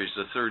different countries,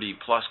 the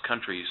 30-plus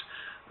countries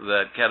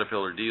that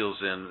Caterpillar deals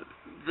in,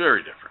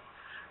 very different.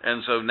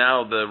 And so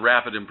now the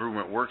Rapid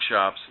Improvement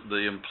Workshops,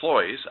 the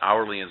employees,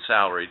 hourly and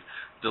salaried,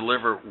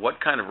 deliver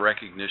what kind of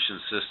recognition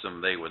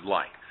system they would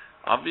like.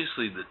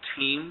 Obviously, the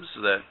teams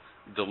that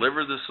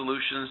deliver the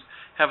solutions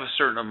have a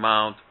certain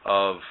amount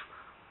of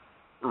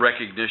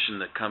recognition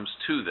that comes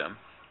to them.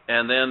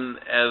 And then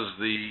as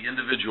the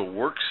individual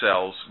work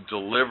cells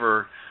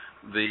deliver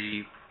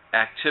the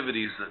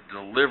activities that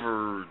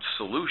deliver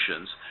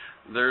solutions,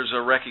 there's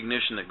a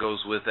recognition that goes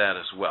with that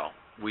as well.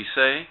 We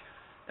say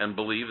and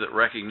believe that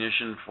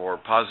recognition for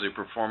positive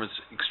performance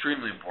is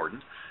extremely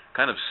important,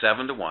 kind of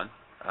 7 to 1.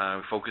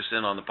 Focus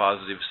in on the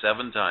positive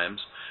 7 times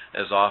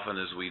as often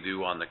as we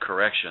do on the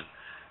correction.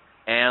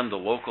 And the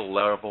local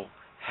level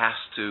has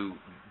to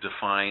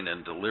define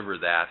and deliver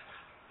that,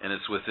 and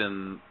it's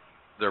within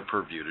their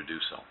purview to do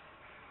so.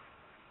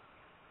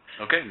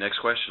 Okay, next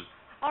question.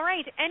 All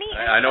right.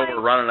 I know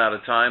we're running out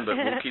of time, but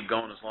we'll keep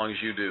going as long as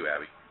you do,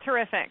 Abby.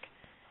 Terrific.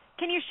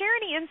 Can you share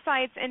any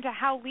insights into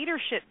how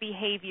leadership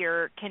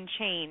behavior can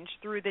change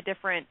through the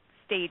different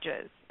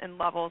stages and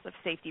levels of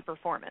safety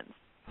performance?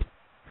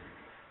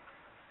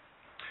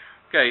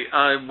 Okay,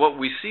 what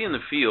we see in the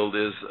field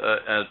is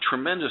a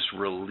tremendous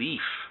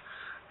relief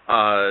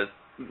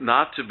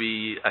not to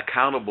be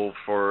accountable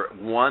for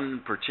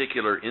one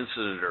particular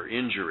incident or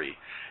injury.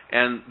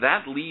 And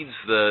that leads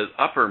the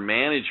upper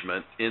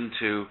management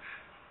into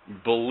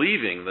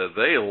believing that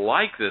they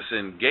like this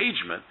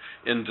engagement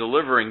in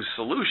delivering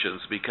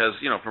solutions because,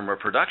 from a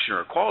production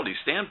or quality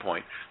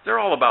standpoint, they're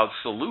all about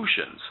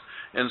solutions.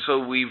 And so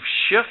we've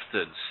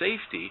shifted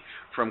safety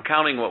from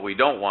counting what we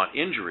don't want,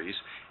 injuries,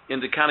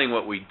 into counting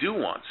what we do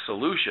want,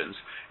 solutions.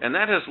 And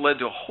that has led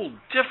to a whole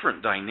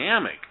different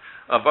dynamic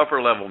of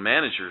upper-level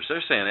managers.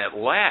 They're saying, at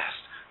last,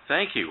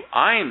 Thank you.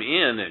 I'm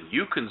in, and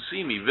you can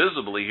see me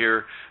visibly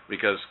here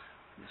because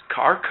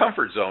our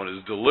comfort zone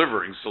is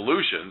delivering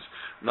solutions,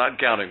 not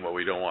counting what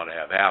we don't want to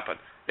have happen.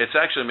 It's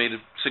actually made a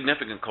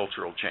significant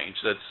cultural change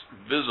that's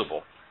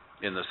visible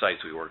in the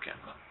sites we work in.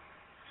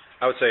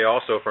 I would say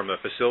also from a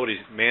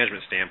facilities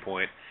management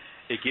standpoint,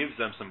 it gives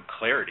them some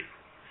clarity.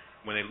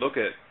 When they look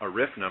at a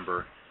RIF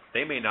number,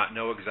 they may not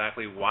know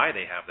exactly why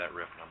they have that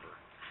RIF number.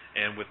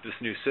 And with this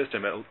new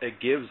system,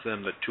 it gives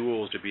them the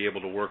tools to be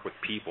able to work with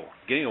people,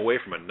 getting away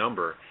from a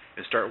number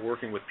and start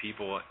working with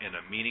people in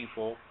a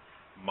meaningful,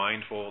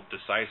 mindful,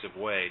 decisive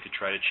way to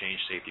try to change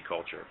safety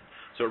culture.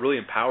 So it really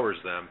empowers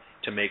them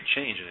to make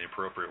change in the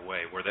appropriate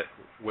way, where that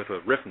with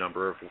a RIF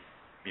number of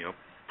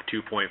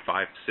 2.56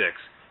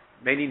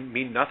 may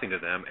mean nothing to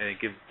them, and it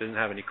doesn't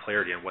have any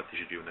clarity on what they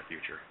should do in the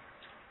future.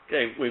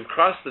 Okay, we've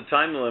crossed the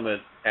time limit,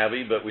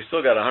 Abby, but we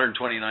still got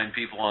 129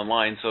 people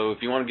online, so if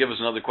you want to give us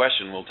another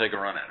question, we'll take a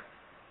run at it.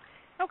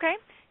 Okay.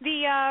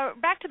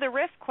 Back to the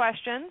RIF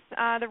questions.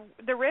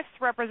 The RIFs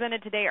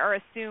represented today are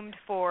assumed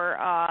for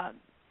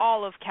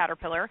all of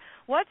Caterpillar.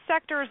 What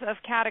sectors of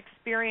CAT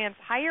experience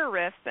higher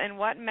RIFs, and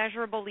what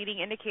measurable leading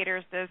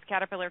indicators does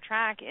Caterpillar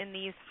track in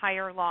these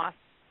higher loss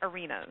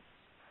arenas?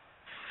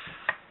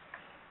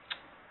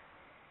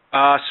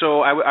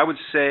 So I would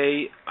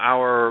say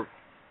our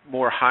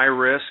more high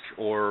risk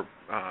or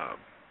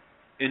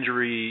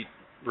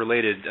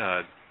injury-related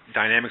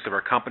dynamics of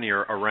our company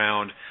are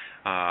around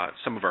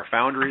some of our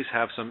foundries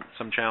have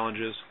some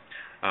challenges.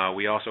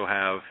 We also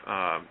have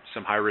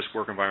some high-risk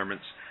work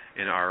environments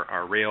in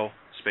our rail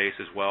space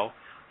as well,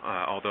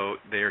 although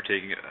they are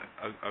taking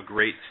a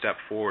great step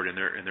forward in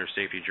their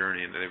safety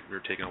journey, and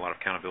they're taking a lot of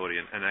accountability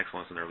and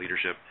excellence in their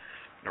leadership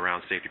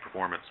around safety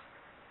performance.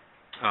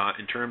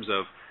 In terms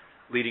of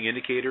leading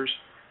indicators,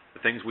 the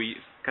things we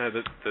kind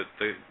of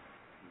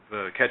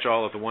the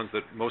catch-all of the ones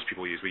that most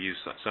people use. We use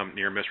some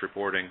near-miss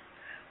reporting.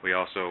 We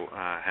also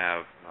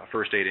have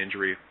first aid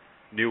injury,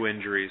 new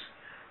injuries,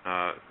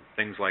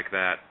 things like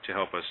that to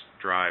help us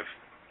drive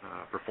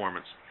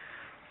performance.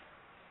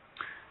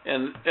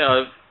 And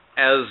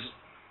as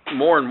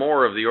more and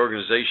more of the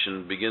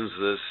organization begins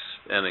this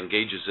and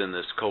engages in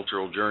this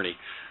cultural journey,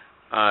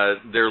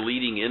 their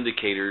leading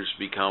indicators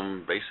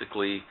become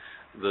basically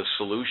the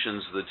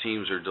solutions the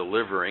teams are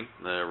delivering,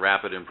 the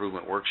rapid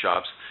improvement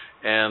workshops,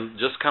 and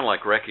just kind of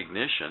like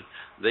recognition,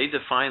 they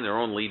define their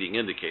own leading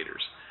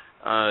indicators.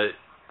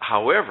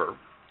 However,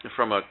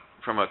 from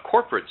a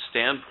corporate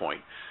standpoint,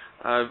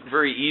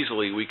 very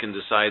easily we can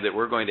decide that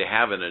we're going to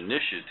have an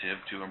initiative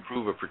to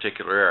improve a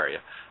particular area.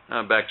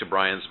 Back to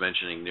Brian's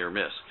mentioning near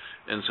miss.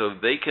 And so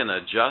they can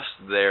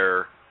adjust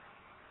their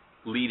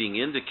leading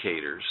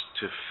indicators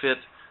to fit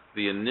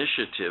the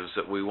initiatives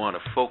that we want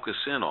to focus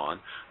in on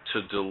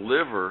to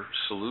deliver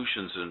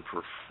solutions and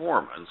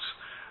performance.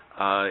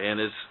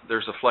 And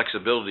there's a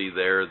flexibility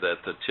there that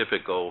the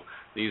typical,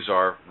 these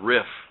are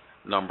RIF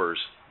numbers,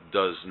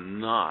 does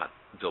not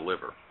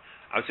deliver.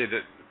 I would say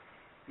that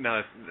now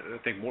I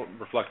think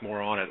reflect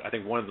more on it. I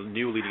think one of the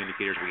new leading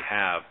indicators we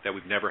have that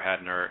we've never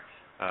had in our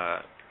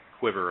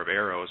quiver of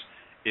arrows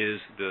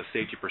is the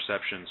safety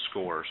perception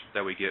scores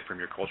that we get from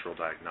your cultural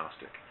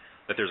diagnostic.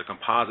 That there's a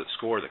composite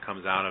score that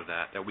comes out of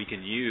that we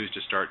can use to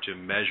start to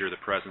measure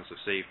the presence of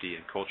safety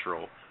and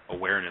cultural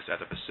awareness at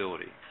the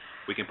facility.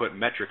 We can put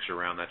metrics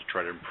around that to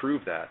try to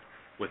improve that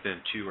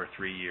within 2 or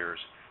 3 years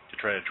to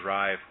try to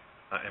drive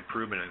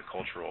improvement in the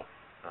cultural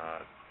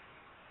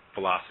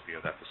philosophy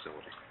of that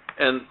facility.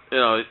 And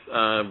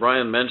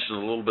Brian mentioned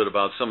a little bit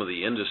about some of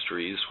the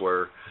industries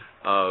where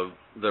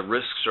the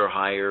risks are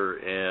higher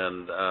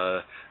and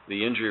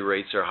the injury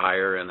rates are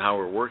higher, and how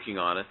we're working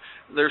on it.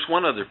 There's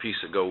one other piece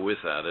to go with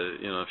that.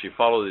 If you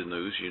follow the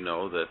news, you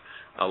know that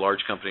a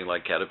large company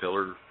like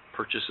Caterpillar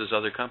purchases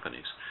other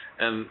companies.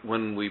 And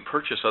when we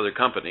purchase other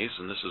companies,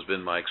 and this has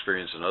been my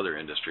experience in other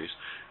industries,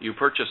 you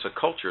purchase a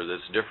culture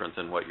that's different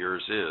than what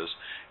yours is,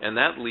 and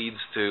that leads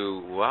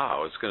to,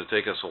 wow, it's going to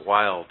take us a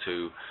while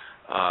to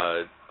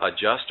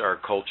adjust our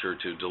culture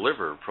to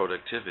deliver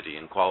productivity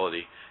and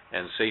quality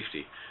and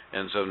safety.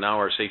 And so now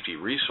our safety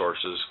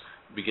resources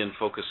begin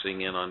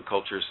focusing in on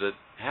cultures that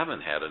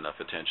haven't had enough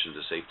attention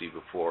to safety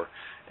before,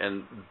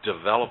 and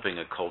developing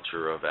a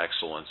culture of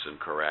excellence and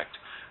correct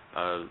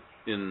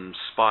in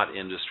spot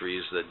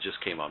industries that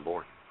just came on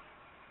board.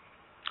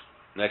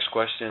 Next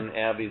question,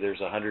 Abby. There's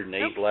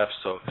 108 left,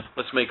 so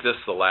let's make this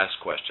the last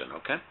question,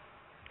 okay?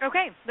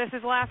 Okay, this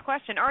is the last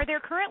question. Are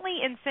there currently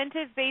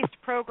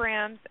incentive-based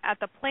programs at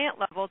the plant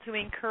level to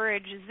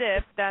encourage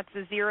ZIP, that's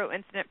the Zero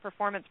Incident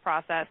Performance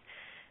Process,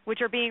 which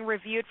are being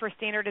reviewed for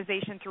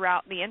standardization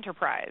throughout the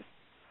enterprise?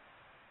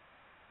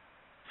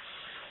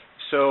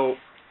 So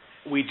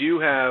we do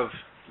have,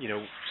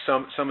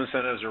 some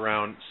incentives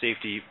around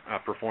safety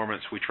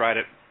performance. We try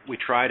to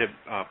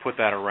put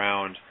that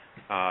around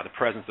the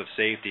presence of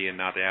safety and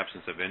not the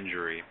absence of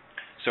injury.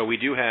 So we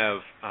do have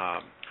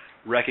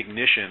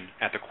recognition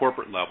at the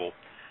corporate level,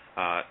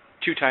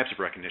 2 types of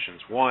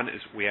recognitions. One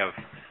is we have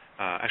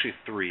actually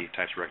 3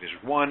 types of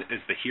recognition. One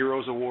is the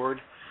Heroes Award.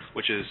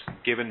 which is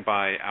given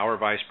by our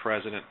vice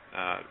president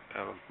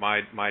of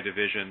my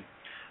division,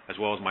 as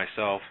well as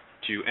myself,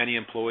 to any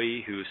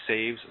employee who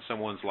saves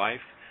someone's life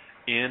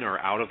in or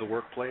out of the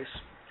workplace,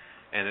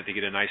 and that they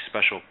get a nice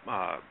special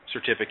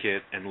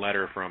certificate and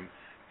letter from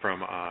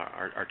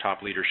our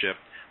top leadership.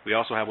 We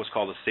also have what's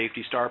called a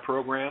Safety Star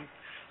program.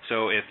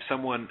 So if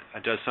someone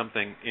does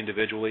something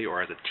individually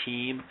or as a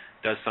team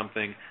does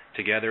something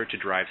together to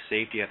drive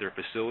safety at their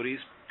facilities,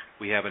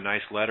 we have a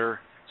nice letter,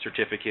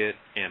 certificate,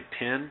 and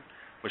pin,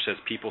 which says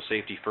People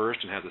Safety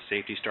First and has a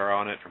Safety Star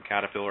on it from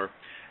Caterpillar,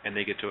 and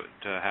they get to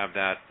have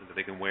that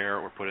they can wear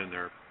or put in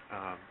their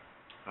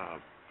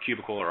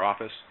cubicle or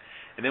office.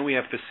 And then we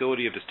have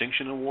Facility of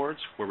Distinction Awards,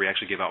 where we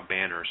actually give out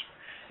banners.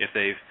 If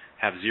they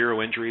have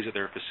 0 injuries at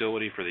their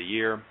facility for the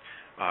year,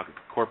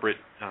 corporate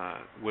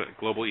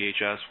Global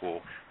EHS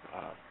will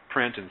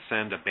print and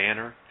send a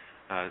banner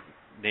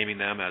naming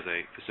them as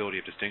a facility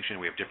of distinction.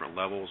 We have different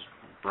levels,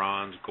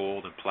 bronze,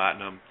 gold, and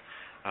platinum,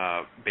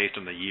 based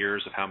on the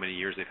years of how many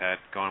years they've had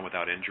gone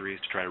without injuries,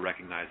 to try to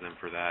recognize them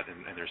for that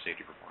and their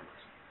safety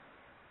performance.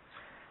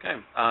 Okay.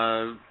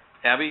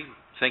 Abby,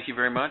 thank you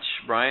very much.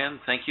 Brian,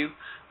 thank you.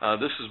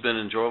 This has been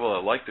enjoyable. I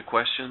like the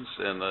questions,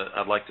 and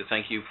I'd like to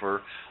thank you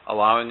for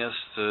allowing us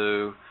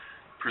to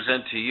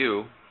present to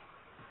you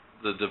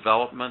the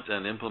development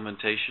and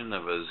implementation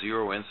of a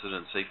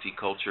zero-incident safety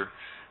culture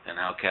and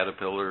how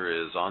Caterpillar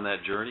is on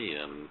that journey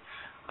and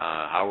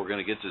how we're going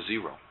to get to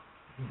zero.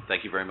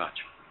 Thank you very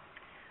much.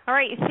 All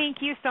right.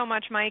 Thank you so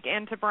much, Mike,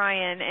 and to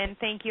Brian, and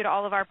thank you to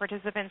all of our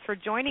participants for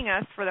joining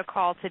us for the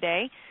call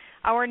today.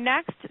 Our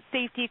next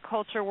Safety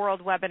Culture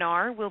World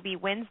webinar will be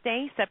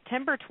Wednesday,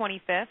 September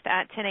 25th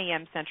at 10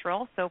 a.m.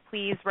 Central, so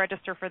please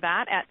register for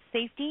that at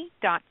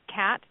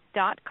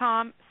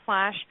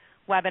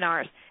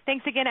safety.cat.com/webinars.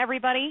 Thanks again,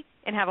 everybody,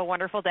 and have a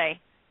wonderful day.